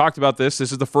hope. We've talked about this.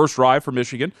 This is the first drive for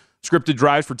Michigan. Scripted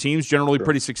drives for teams, generally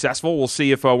pretty successful. We'll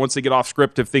see if once they get off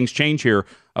script, if things change here.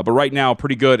 But right now,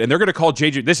 pretty good. And they're going to call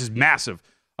J.J. This is massive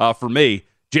for me.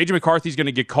 J.J. McCarthy's going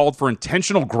to get called for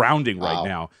intentional grounding right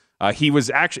now. He was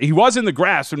in the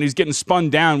grass when he's getting spun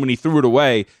down when he threw it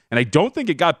away, and I don't think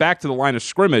it got back to the line of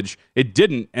scrimmage. It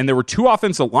didn't, and there were 2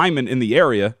 offensive linemen in the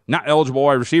area, not eligible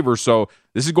wide receivers, so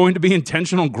this is going to be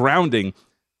intentional grounding,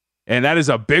 and that is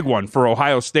a big one for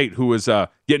Ohio State, who is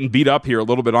getting beat up here a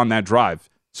little bit on that drive.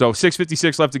 So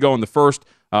 6:56 left to go in the first.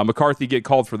 McCarthy get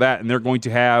called for that, and they're going to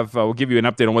have, we'll give you an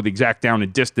update on what the exact down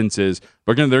and distance is,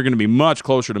 but they're going to be much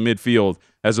closer to midfield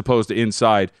as opposed to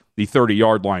inside the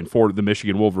 30-yard line for the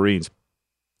Michigan Wolverines.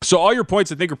 So all your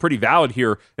points, I think, are pretty valid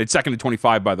here at 2nd and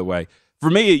 25, by the way. For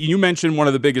me, you mentioned one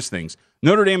of the biggest things.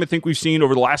 Notre Dame, I think we've seen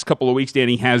over the last couple of weeks,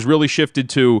 Danny, has really shifted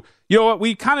to,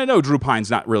 we kind of know Drew Pine's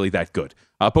not really that good,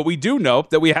 but we do know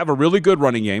that we have a really good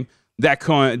running game that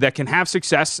can have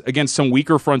success against some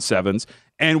weaker front sevens.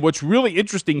 And what's really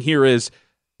interesting here is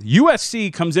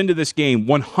USC comes into this game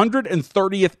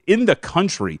 130th in the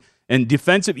country in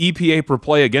defensive EPA per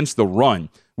play against the run.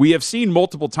 We have seen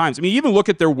multiple times. I mean, even look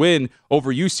at their win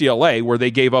over UCLA where they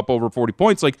gave up over 40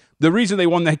 points. Like, the reason they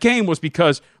won that game was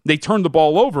because they turned the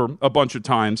ball over a bunch of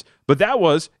times, but that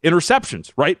was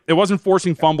interceptions, right? It wasn't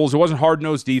forcing fumbles. It wasn't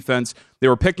hard-nosed defense. They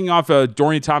were picking off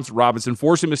Dorian Thompson-Robinson,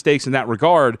 forcing mistakes in that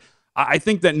regard. I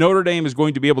think that Notre Dame is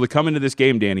going to be able to come into this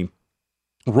game, Danny,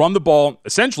 run the ball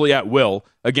essentially at will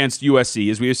against USC,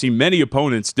 as we have seen many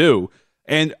opponents do,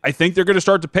 And I think they're going to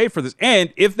start to pay for this.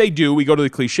 And if they do, we go to the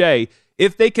cliche,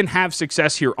 if they can have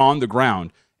success here on the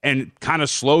ground and kind of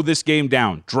slow this game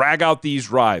down, drag out these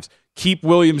drives, keep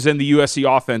Williams and the USC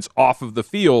offense off of the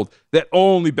field, that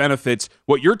only benefits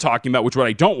what you're talking about, which what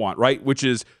I don't want, right? Which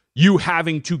is you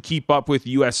having to keep up with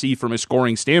USC from a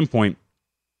scoring standpoint.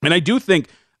 And I don't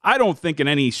think in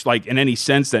any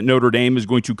sense that Notre Dame is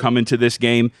going to come into this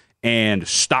game and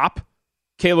stop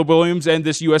Caleb Williams and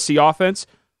this USC offense.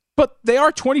 But they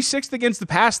are 26th against the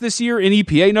pass this year in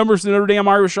EPA numbers, the Notre Dame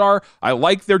Irish are. I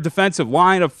like their defensive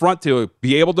line up front to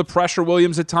be able to pressure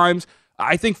Williams at times.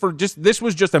 I think this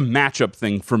was just a matchup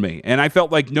thing for me. And I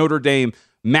felt like Notre Dame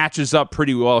matches up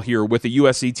pretty well here with a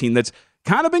USC team that's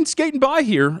kind of been skating by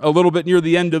here a little bit near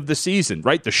the end of the season,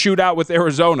 right? The shootout with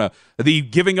Arizona, the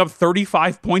giving up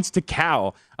 35 points to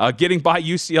Cal, getting by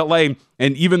UCLA.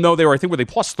 And even though were they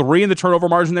 +3 in the turnover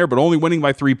margin there, but only winning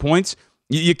by 3 points,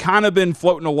 you kind of been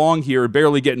floating along here,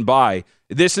 barely getting by.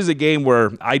 This is a game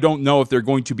where I don't know if they're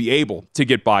going to be able to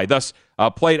get by. Thus,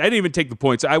 played. I didn't even take the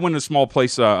points. I went a small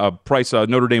price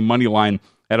Notre Dame money line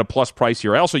at a plus price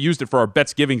here. I also used it for our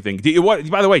Bets Giving thing.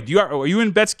 By the way, are you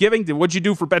in Bets Giving? What'd you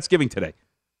do for Bets Giving today?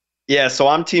 Yeah, so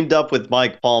I'm teamed up with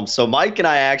Mike Palm. So Mike and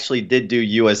I actually did do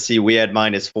USC. We had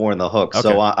 -4 in the hook. Okay.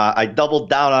 So I doubled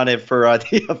down on it for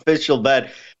the official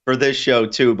bet for this show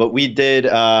too. But we did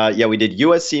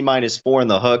USC -4 in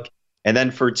the hook. And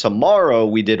then for tomorrow,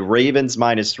 we did Ravens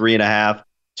 -3.5.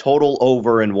 Total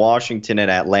over in Washington and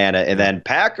Atlanta, and then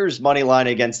Packers money line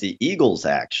against the Eagles,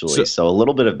 actually. So a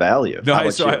little bit of value. No,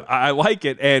 I like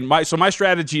it. And my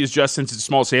strategy is just, since it's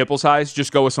small sample size,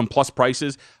 just go with some plus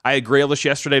prices. I had Grealish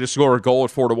yesterday to score a goal at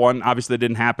 4-1. Obviously, that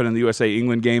didn't happen in the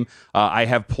USA-England game. I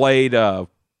have played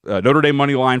Notre Dame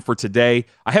money line for today.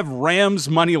 I have Rams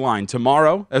money line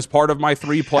tomorrow as part of my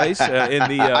 3 plays in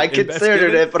the. I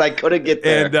considered it, but I couldn't get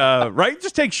there. And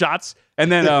just take shots.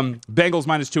 And then Bengals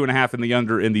 -2.5 in the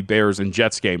under in the Bears and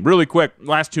Jets game. Really quick,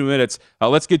 last 2 minutes.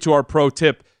 Let's get to our pro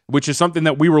tip, which is something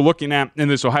that we were looking at in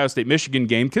this Ohio State-Michigan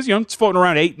game because, it's floating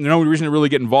around 8 and no reason to really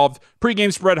get involved. Pre-game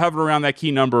spread hovering around that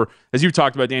key number. As you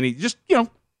talked about, Danny, just,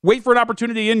 wait for an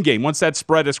opportunity in-game. Once that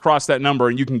spread has crossed that number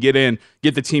and you can get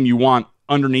the team you want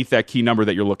underneath that key number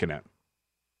that you're looking at.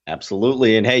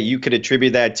 Absolutely. And hey, you could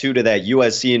attribute that to that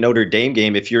USC and Notre Dame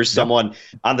game if you're someone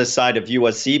on the side of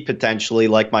USC potentially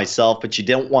like myself, but you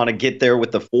don't want to get there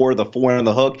with the 4 in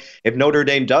the hook. If Notre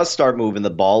Dame does start moving the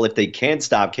ball, if they can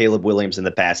stop Caleb Williams in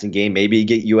the passing game, maybe you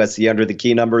get USC under the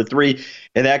key number 3,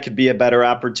 and that could be a better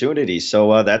opportunity.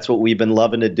 So that's what we've been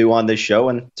loving to do on this show,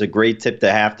 and it's a great tip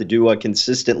to have to do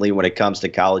consistently when it comes to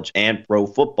college and pro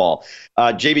football.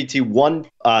 JBT, one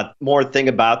more thing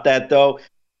about that, though.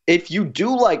 If you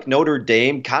do like Notre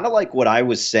Dame, kind of like what I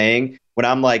was saying when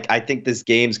I'm like, I think this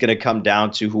game's going to come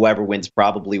down to whoever wins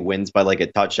probably wins by like a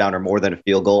touchdown or more than a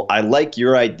field goal. I like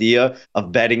your idea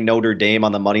of betting Notre Dame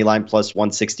on the money line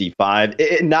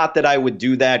 +165. Not that I would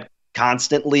do that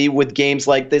constantly with games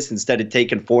like this instead of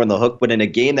taking 4 in the hook, but in a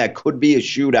game that could be a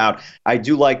shootout, I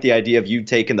do like the idea of you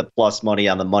taking the plus money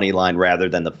on the money line rather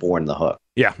than the 4 in the hook.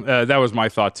 Yeah, that was my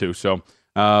thought too. So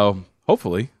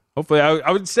hopefully,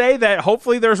 I would say that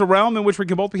hopefully there's a realm in which we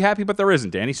can both be happy, but there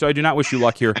isn't, Danny. So I do not wish you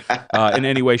luck here in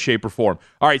any way, shape, or form.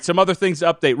 All right, some other things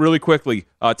to update really quickly.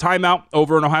 Timeout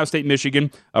over in Ohio State, Michigan.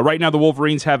 Right now the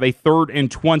Wolverines have a 3rd and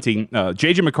 20.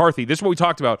 J.J. McCarthy, this is what we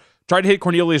talked about, tried to hit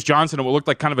Cornelius Johnson in what looked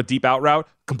like kind of a deep out route,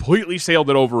 completely sailed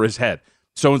it over his head.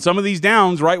 So in some of these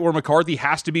downs, right, where McCarthy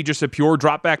has to be just a pure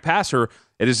drop back passer,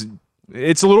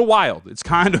 it's a little wild. It's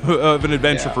kind of an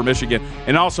adventure for Michigan.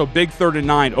 And also, big 3rd and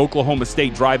 9, Oklahoma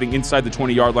State driving inside the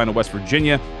 20-yard line of West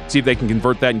Virginia. See if they can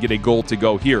convert that and get a goal to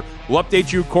go here. We'll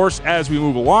update you, of course, as we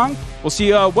move along. We'll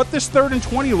see what this 3rd and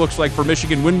 20 looks like for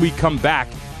Michigan when we come back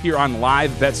here on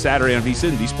Live Bet Saturday on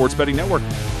VSiN, the Sports Betting Network.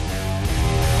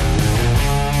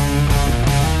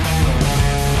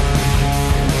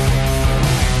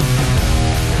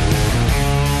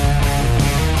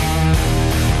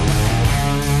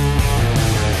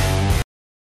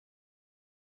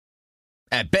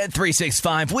 At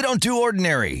Bet365, we don't do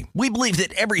ordinary. We believe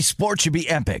that every sport should be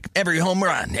epic. Every home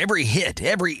run, every hit,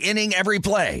 every inning, every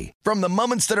play. From the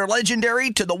moments that are legendary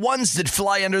to the ones that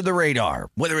fly under the radar.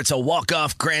 Whether it's a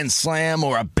walk-off grand slam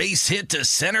or a base hit to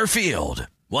center field.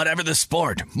 Whatever the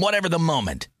sport, whatever the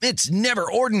moment. It's never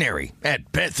ordinary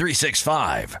at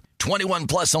Bet365. 21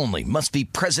 plus only. Must be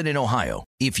present in Ohio.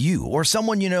 If you or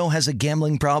someone you know has a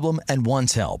gambling problem and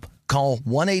wants help, call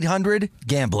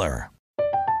 1-800-GAMBLER.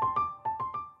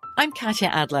 I'm Katya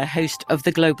Adler, host of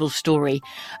The Global Story.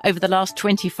 Over the last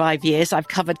 25 years, I've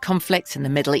covered conflicts in the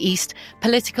Middle East,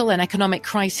 political and economic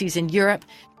crises in Europe,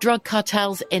 drug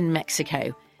cartels in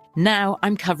Mexico. Now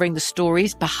I'm covering the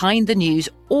stories behind the news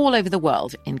all over the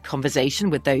world in conversation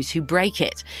with those who break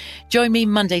it. Join me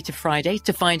Monday to Friday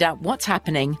to find out what's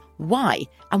happening, why,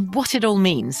 and what it all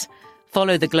means.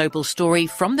 Follow The Global Story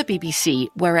from the BBC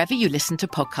wherever you listen to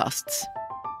podcasts.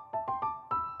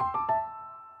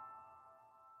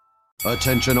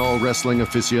 Attention all wrestling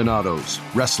aficionados.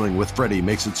 Wrestling with Freddie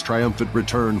makes its triumphant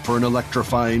return for an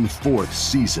electrifying 4th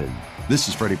season. This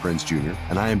is Freddie Prinze Jr.,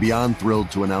 and I am beyond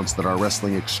thrilled to announce that our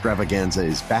wrestling extravaganza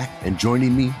is back, and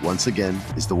joining me once again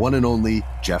is the one and only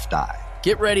Jeff Dye.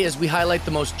 Get ready as we highlight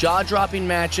the most jaw-dropping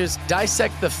matches,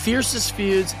 dissect the fiercest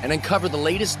feuds, and uncover the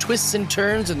latest twists and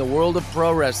turns in the world of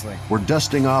pro wrestling. We're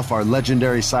dusting off our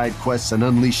legendary side quests and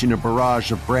unleashing a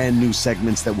barrage of brand new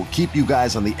segments that will keep you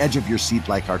guys on the edge of your seat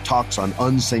like our talks on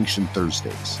Unsanctioned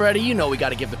Thursdays. Freddie, you know we got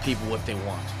to give the people what they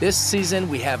want. This season,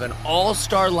 we have an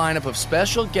all-star lineup of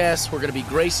special guests who are going to be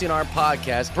gracing our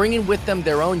podcast, bringing with them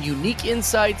their own unique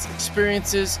insights,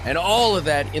 experiences, and all of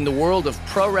that in the world of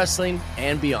pro wrestling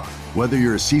and beyond. Whether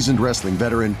you're a seasoned wrestling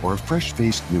veteran or a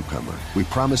fresh-faced newcomer, we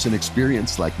promise an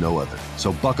experience like no other.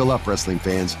 So buckle up, wrestling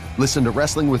fans. Listen to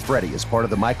Wrestling with Freddie as part of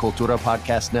the My Cultura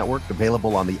Podcast Network,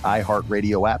 available on the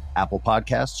iHeartRadio app, Apple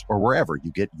Podcasts, or wherever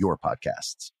you get your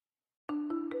podcasts.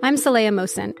 I'm Saleha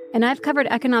Mohsin, and I've covered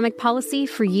economic policy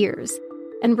for years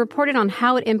and reported on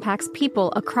how it impacts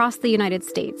people across the United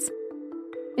States.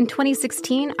 In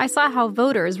 2016, I saw how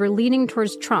voters were leaning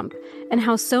towards Trump and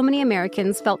how so many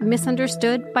Americans felt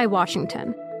misunderstood by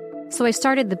Washington. So I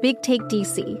started The Big Take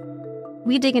DC.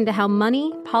 We dig into how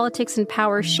money, politics, and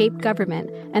power shape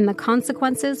government and the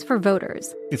consequences for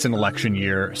voters. It's an election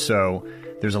year, so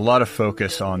there's a lot of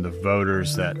focus on the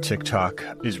voters that TikTok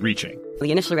is reaching.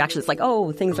 The initial reaction is like,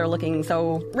 oh, things are looking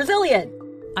so resilient.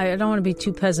 I don't want to be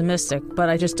too pessimistic, but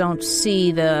I just don't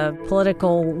see the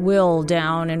political will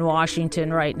down in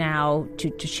Washington right now to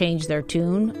change their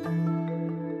tune.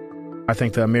 I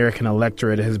think the American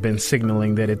electorate has been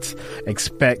signaling that it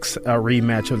expects a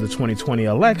rematch of the 2020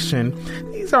 election.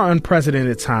 These are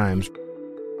unprecedented times.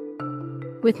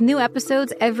 With new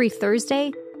episodes every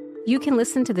Thursday, you can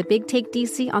listen to The Big Take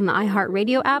DC on the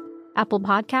iHeartRadio app, Apple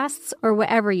Podcasts, or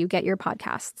wherever you get your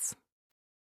podcasts.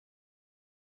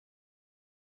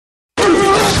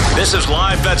 This is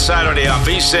Live Bet Saturday on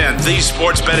VSiN, the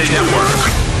Sports Betting Network.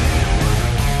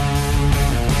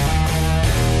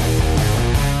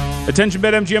 Attention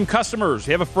BetMGM customers.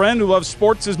 You have a friend who loves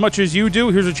sports as much as you do?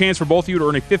 Here's a chance for both of you to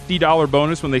earn a $50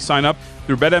 bonus when they sign up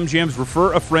through BetMGM's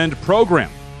Refer a Friend program.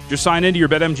 Just sign into your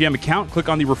BetMGM account, click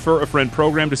on the Refer a Friend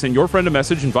program to send your friend a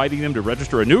message inviting them to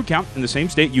register a new account in the same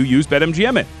state you use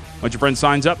BetMGM in. Once your friend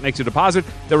signs up, makes a deposit,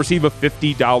 they'll receive a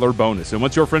 $50 bonus. And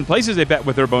once your friend places a bet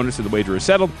with their bonus and the wager is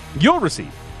settled, you'll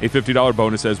receive a $50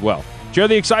 bonus as well. Share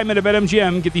the excitement of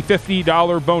BetMGM. Get the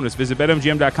 $50 bonus. Visit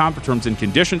BetMGM.com for terms and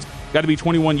conditions. Got to be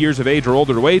 21 years of age or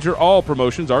older to wager. All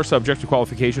promotions are subject to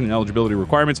qualification and eligibility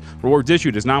requirements. Rewards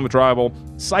issued as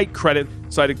non-withdrawable site credit.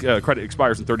 Credit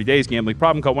expires in 30 days. Gambling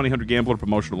problem? Call 1-800-GAMBLER.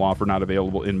 Promotional offer not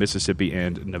available in Mississippi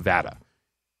and Nevada.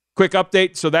 Quick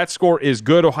update. So that score is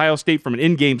good. Ohio State, from an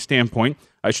in-game standpoint,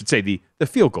 I should say the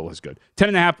field goal is good.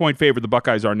 10.5-point favorite the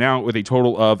Buckeyes are now with a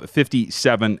total of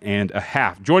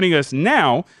 57.5. Joining us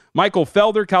now, Michael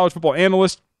Felder, college football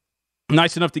analyst.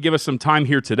 Nice enough to give us some time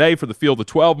here today for the Field of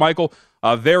 12. Michael,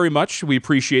 very much. We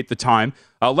appreciate the time.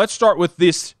 Let's start with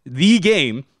the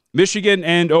game, Michigan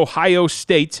and Ohio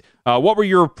State. What were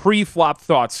your pre-flop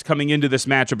thoughts coming into this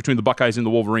matchup between the Buckeyes and the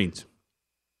Wolverines?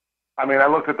 I mean, I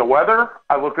looked at the weather.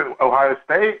 I looked at Ohio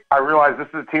State. I realized this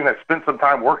is a team that spent some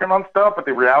time working on stuff, but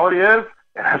the reality is,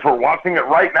 and as we're watching it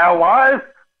right now live,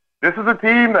 this is a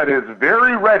team that is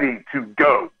very ready to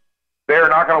go. They are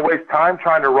not going to waste time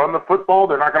trying to run the football.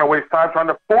 They're not going to waste time trying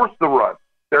to force the run.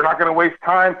 They're not going to waste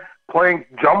time playing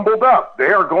jumbled up. They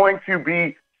are going to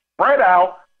be spread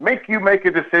out, make you make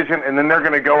a decision, and then they're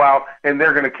going to go out and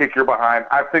they're going to kick your behind.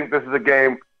 I think this is a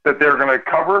game that they're going to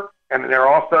cover, and they're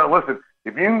also, listen,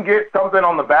 if you can get something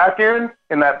on the back end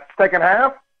in that second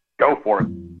half, go for it.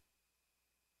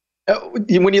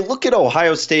 When you look at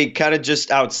Ohio State kind of just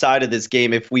outside of this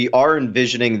game, if we are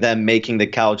envisioning them making the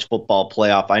college football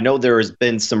playoff, I know there has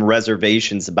been some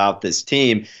reservations about this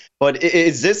team, but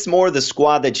is this more the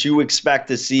squad that you expect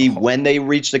to see when they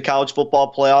reach the college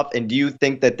football playoff? And do you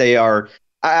think that they are,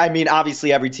 I mean,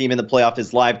 obviously every team in the playoff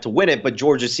is live to win it, but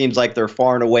Georgia seems like they're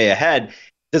far and away ahead.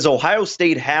 Does Ohio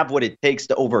State have what it takes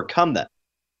to overcome them?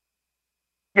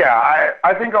 Yeah,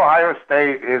 I think Ohio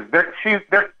State is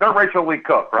they're Rachel Lee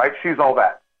Cook, right? She's all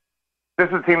that. This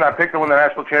is a team that picked to win the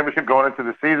national championship going into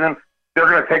the season. They're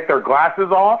going to take their glasses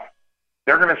off.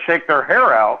 They're going to shake their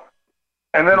hair out.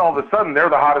 And then all of a sudden, they're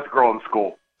the hottest girl in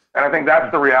school. And I think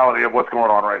that's the reality of what's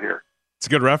going on right here. It's a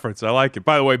good reference. I like it.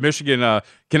 By the way, Michigan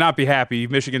cannot be happy.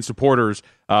 Michigan supporters,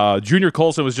 Junior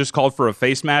Colson was just called for a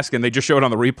face mask, and they just showed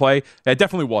on the replay. It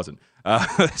definitely wasn't.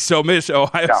 So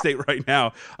Ohio State right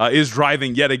now is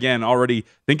driving yet again already, I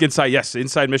think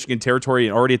inside Michigan territory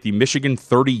and already at the Michigan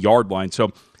 30-yard line.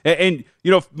 So, and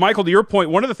Michael, to your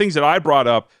point, one of the things that I brought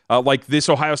up, like this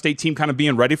Ohio State team kind of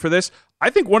being ready for this,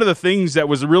 I think one of the things that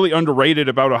was really underrated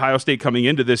about Ohio State coming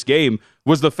into this game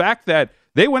was the fact that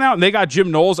they went out and they got Jim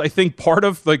Knowles. I think part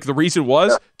of the reason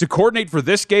was to coordinate for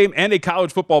this game and a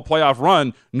college football playoff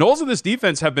run. Knowles and this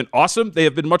defense have been awesome. They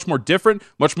have been much more different,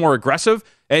 much more aggressive,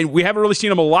 and we haven't really seen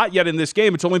them a lot yet in this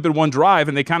game. It's only been one drive,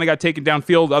 and they kind of got taken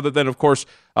downfield other than, of course,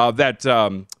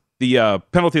 the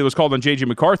penalty that was called on J.J.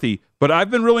 McCarthy. But I've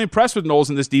been really impressed with Knowles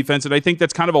in this defense, and I think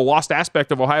that's kind of a lost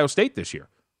aspect of Ohio State this year.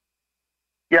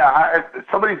 Yeah,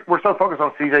 we're so focused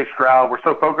on C.J. Stroud. We're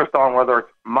so focused on whether it's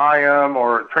Mayim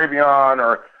or Travion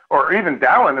or even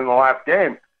Dallin in the last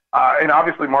game, and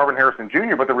obviously Marvin Harrison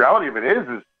Jr. But the reality of it is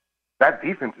that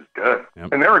defense is good,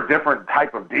 and they're a different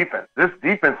type of defense. This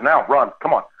defense now runs.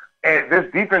 Come on, and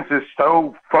this defense is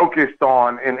so focused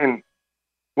on and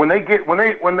when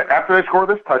after they score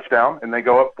this touchdown and they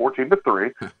go up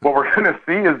 14-3, what we're going to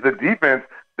see is the defense.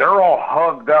 They're all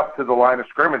hugged up to the line of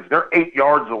scrimmage. They're 8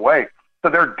 yards away. So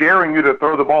they're daring you to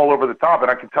throw the ball over the top. And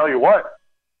I can tell you what,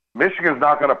 Michigan's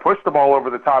not going to push the ball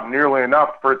over the top nearly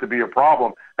enough for it to be a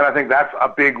problem. And I think that's a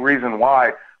big reason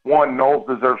why, one, Knowles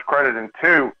deserves credit, and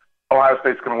two, Ohio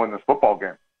State's going to win this football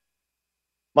game.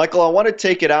 Michael, I want to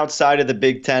take it outside of the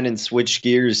Big Ten and switch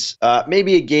gears.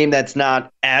 Maybe a game that's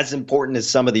not as important as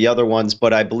some of the other ones,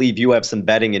 but I believe you have some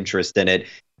betting interest in it.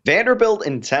 Vanderbilt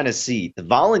and Tennessee, the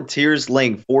Volunteers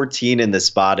laying 14 in the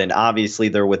spot, and obviously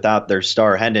they're without their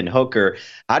star Hendon Hooker.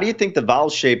 How do you think the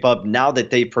Vols shape up now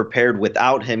that they've prepared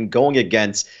without him going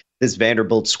against this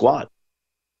Vanderbilt squad?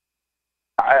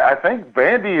 I think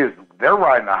Vandy they're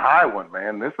riding a high one,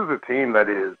 man. This is a team that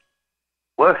is,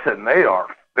 listen, they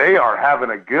are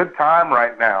having a good time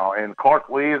right now, and Clark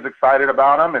Lee is excited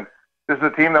about them, and this is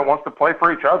a team that wants to play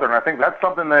for each other, and I think that's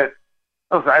something that,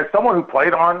 listen, as someone who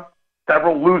played on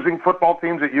several losing football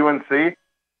teams at UNC,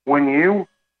 when you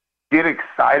get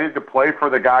excited to play for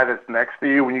the guy that's next to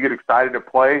you, when you get excited to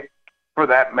play for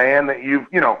that man that you've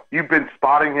been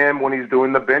spotting him when he's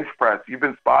doing the bench press, you've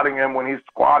been spotting him when he's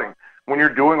squatting, when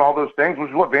you're doing all those things, which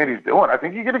is what Vandy's doing, I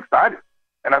think you get excited.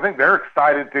 And I think they're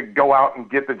excited to go out and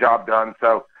get the job done.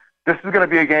 So this is going to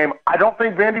be a game. I don't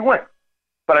think Vandy wins,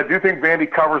 but I do think Vandy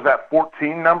covers that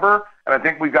 14 number, and I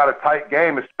think we've got a tight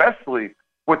game, especially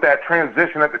with that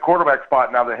transition at the quarterback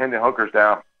spot now that Hendon Hooker's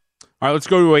down. All right, let's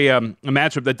go to a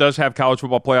matchup that does have college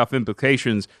football playoff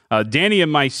implications. Danny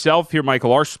and myself here,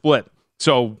 Michael, are split.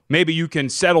 So maybe you can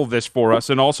settle this for us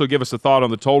and also give us a thought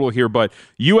on the total here. But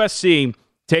USC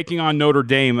taking on Notre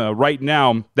Dame. Right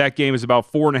now, that game is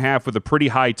about 4.5 with a pretty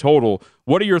high total.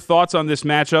 What are your thoughts on this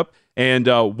matchup and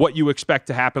what you expect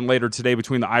to happen later today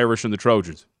between the Irish and the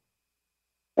Trojans?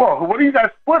 Well, what do you guys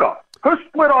split on? Who's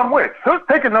split on which? Who's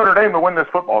taking Notre Dame to win this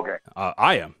football game?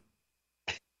 I am.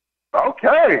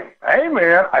 Okay. Hey,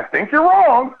 man, I think you're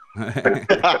wrong.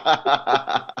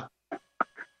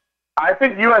 I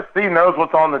think USC knows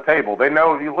what's on the table. They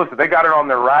know, listen, they got it on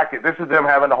their racket. This is them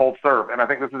having to hold serve, and I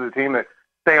think this is a team that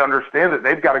they understand that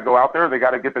they've got to go out there. They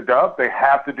got to get the dub. They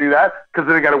have to do that because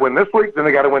they got to win this week, then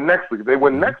they got to win next week. If they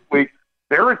win next week,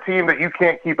 they're a team that you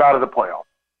can't keep out of the playoffs,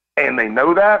 and they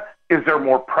know that. Is there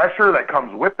more pressure that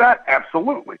comes with that?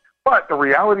 Absolutely. But the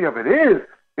reality of it is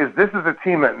this is a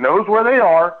team that knows where they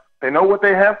are. They know what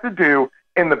they have to do.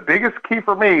 And the biggest key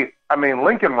for me,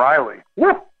 Lincoln Riley,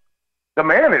 the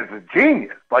man is a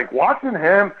genius. Like, watching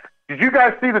him, did you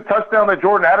guys see the touchdown that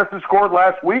Jordan Addison scored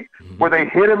last week where they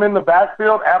hit him in the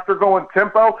backfield after going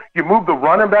tempo? You move the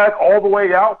running back all the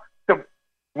way out to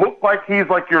look like he's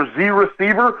like your Z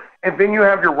receiver, and then you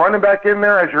have your running back in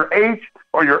there as your H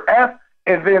or your F.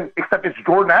 And then, except it's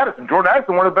Jordan Addison. Jordan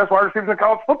Addison, one of the best wide receivers in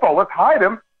college football. Let's hide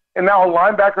him. And now a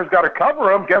linebacker's got to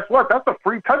cover him. Guess what? That's a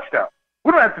free touchdown.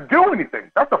 We don't have to do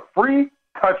anything. That's a free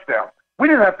touchdown. We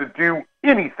didn't have to do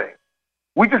anything.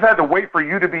 We just had to wait for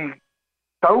you to be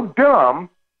so dumb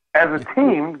as a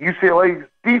team, UCLA's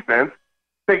defense,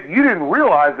 that you didn't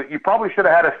realize that you probably should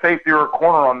have had a safety or a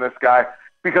corner on this guy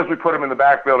because we put him in the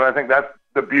backfield. And I think that's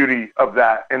the beauty of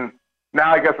that. And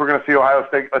now I guess we're going to see Ohio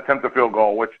State attempt a field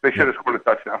goal, which they should have scored a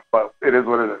touchdown, but it is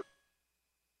what it is.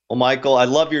 Well, Michael, I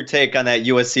love your take on that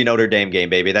USC Notre Dame game,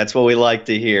 baby. That's what we like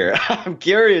to hear. I'm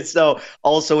curious, though,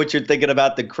 also what you're thinking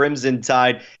about the Crimson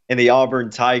Tide and the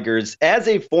Auburn Tigers. As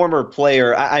a former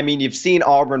player, I mean, you've seen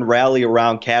Auburn rally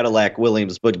around Cadillac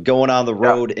Williams, but going on the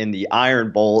road in the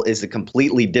Iron Bowl is a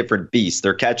completely different beast.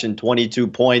 They're catching 22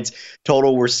 points.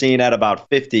 Total we're seeing at about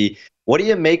 50. What do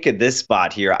you make of this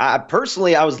spot here?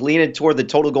 Personally, I was leaning toward the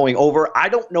total going over. I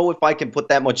don't know if I can put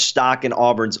that much stock in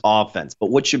Auburn's offense, but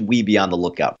what should we be on the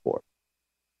lookout for?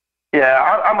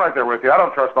 Yeah, I'm right there with you. I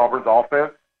don't trust Auburn's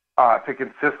offense to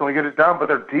consistently get it done, but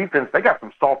their defense, they got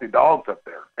some salty dogs up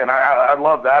there, and I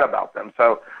love that about them.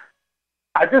 So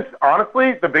I just,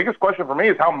 honestly, the biggest question for me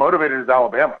is how motivated is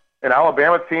Alabama? An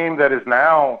Alabama team that is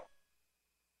now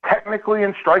technically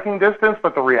in striking distance,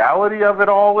 but the reality of it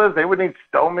all is they would need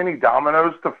so many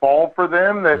dominoes to fall for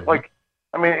them that, like,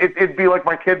 I mean, it'd be like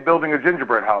my kid building a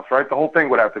gingerbread house, right? The whole thing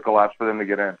would have to collapse for them to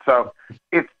get in. So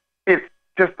it's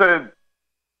just I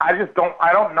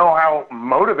don't know how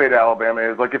motivated Alabama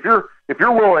is. Like, if you're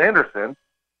Will Anderson,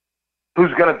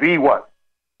 who's going to be what,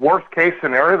 worst case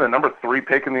scenario, the number 3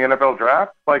 pick in the NFL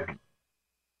draft, like,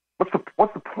 what's the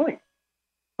point?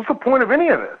 What's the point of any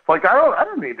of this? Like, I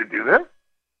don't need to do this.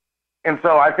 And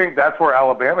so I think that's where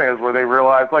Alabama is, where they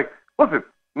realize, like, listen,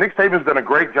 Nick Saban's done a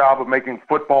great job of making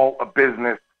football a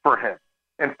business for him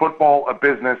and football a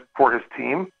business for his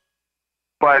team.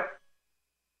 But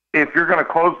if you're going to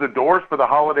close the doors for the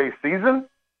holiday season,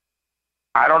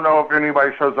 I don't know if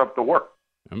anybody shows up to work.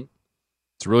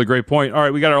 It's a really great point. All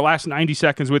right, we got our last 90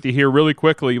 seconds with you here really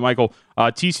quickly, Michael.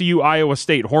 TCU, Iowa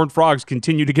State. Horned Frogs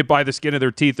continue to get by the skin of their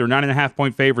teeth. They're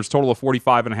 9.5-point favorites, total of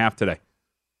 45.5 today.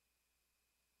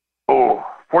 Oh,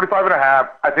 45.5.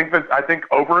 I think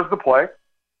over is the play.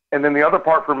 And then the other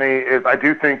part for me is I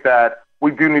do think that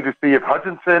we do need to see if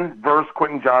Hutchinson versus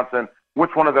Quentin Johnson,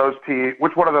 which one of those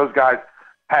guys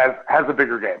has a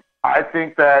bigger game. I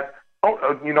think that,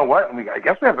 you know what? I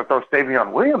guess we have to throw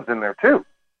Stavion Williams in there too,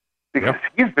 because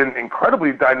he's been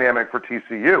incredibly dynamic for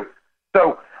TCU.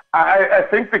 So I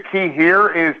think the key here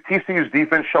is TCU's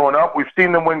defense showing up. We've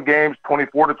seen them win games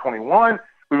 24-21.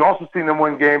 We've also seen them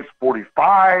win games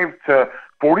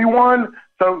 45-41.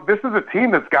 So this is a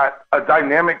team that's got a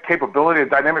dynamic capability, a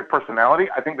dynamic personality.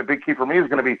 I think the big key for me is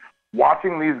going to be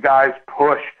watching these guys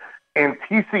push. And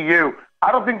TCU,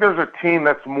 I don't think there's a team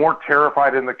that's more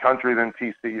terrified in the country than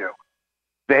TCU.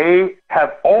 They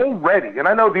have already, and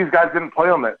I know these guys didn't play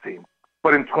on that team,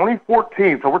 but in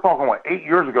 2014, so we're talking, 8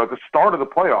 years ago, at the start of the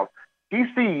playoffs,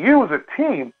 TCU is a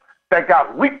team that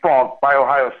got leapfrogged by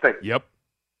Ohio State. Yep.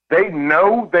 They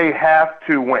know they have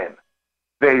to win.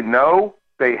 They know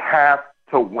they have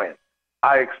to win.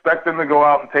 I expect them to go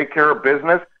out and take care of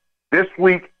business this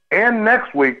week and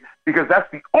next week, because that's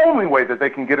the only way that they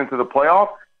can get into the playoff,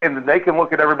 and then they can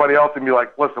look at everybody else and be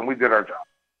like, listen, we did our job.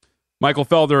 Michael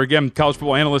Felder, again, college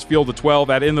football analyst, Field of 12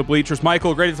 at In the Bleachers.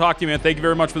 Michael, great to talk to you, man. Thank you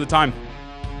very much for the time.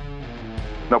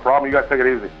 No problem. You guys take it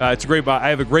easy. It's a great. I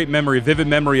have a great memory, a vivid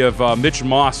memory of Mitch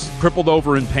Moss crippled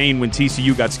over in pain when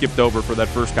TCU got skipped over for that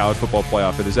first college football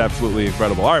playoff. It is absolutely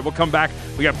incredible. All right, we'll come back.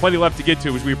 We got plenty left to get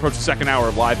to as we approach the second hour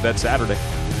of Live Bet Saturday.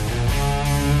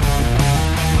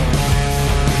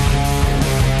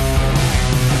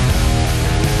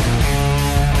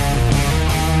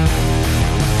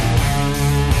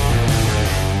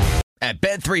 At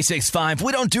Bet365,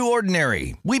 we don't do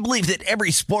ordinary. We believe that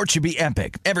every sport should be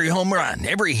epic. Every home run,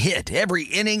 every hit, every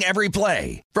inning, every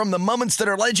play. From the moments that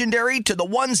are legendary to the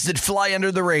ones that fly under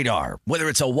the radar. Whether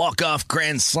it's a walk-off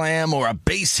grand slam or a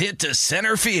base hit to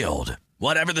center field.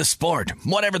 Whatever the sport,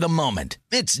 whatever the moment.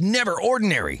 It's never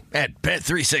ordinary at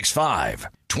Bet365.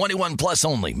 21 plus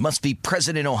only. Must be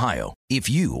present in Ohio. If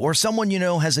you or someone you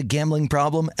know has a gambling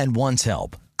problem and wants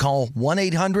help, call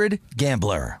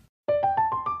 1-800-GAMBLER.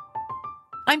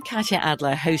 I'm Katya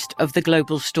Adler, host of The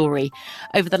Global Story.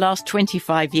 Over the last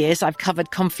 25 years, I've covered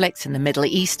conflicts in the Middle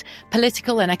East,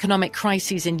 political and economic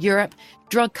crises in Europe,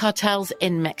 drug cartels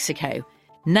in Mexico.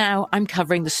 Now I'm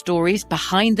covering the stories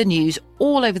behind the news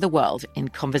all over the world in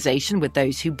conversation with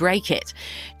those who break it.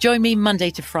 Join me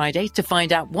Monday to Friday to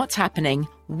find out what's happening,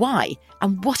 why,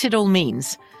 and what it all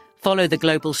means. Follow The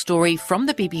Global Story from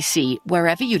the BBC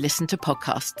wherever you listen to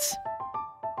podcasts.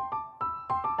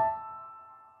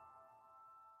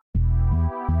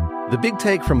 The Big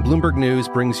Take from Bloomberg News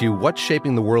brings you what's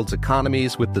shaping the world's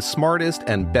economies with the smartest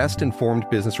and best-informed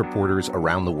business reporters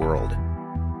around the world.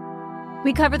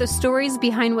 We cover the stories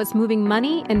behind what's moving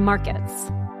money and markets,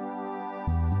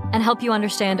 and help you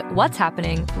understand what's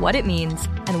happening, what it means,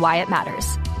 and why it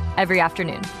matters every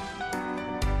afternoon.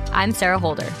 I'm Sarah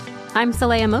Holder. I'm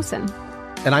Saleha Mohsin.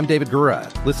 And I'm David Gura.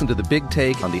 Listen to The Big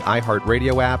Take on the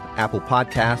iHeartRadio app, Apple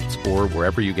Podcasts, or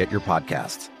wherever you get your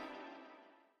podcasts.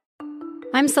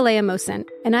 I'm Saleha Mohsin,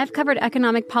 and I've covered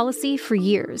economic policy for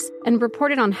years and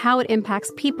reported on how it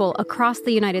impacts people across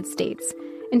the United States.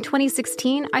 In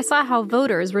 2016, I saw how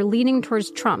voters were leaning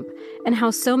towards Trump and how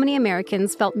so many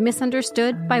Americans felt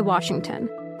misunderstood by Washington.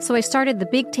 So I started The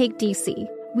Big Take DC.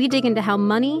 We dig into how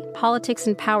money, politics,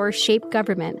 and power shape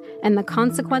government and the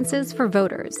consequences for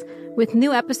voters. With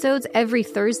new episodes every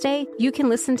Thursday, you can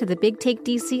listen to The Big Take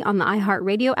DC on the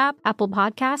iHeartRadio app, Apple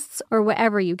Podcasts, or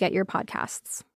wherever you get your podcasts.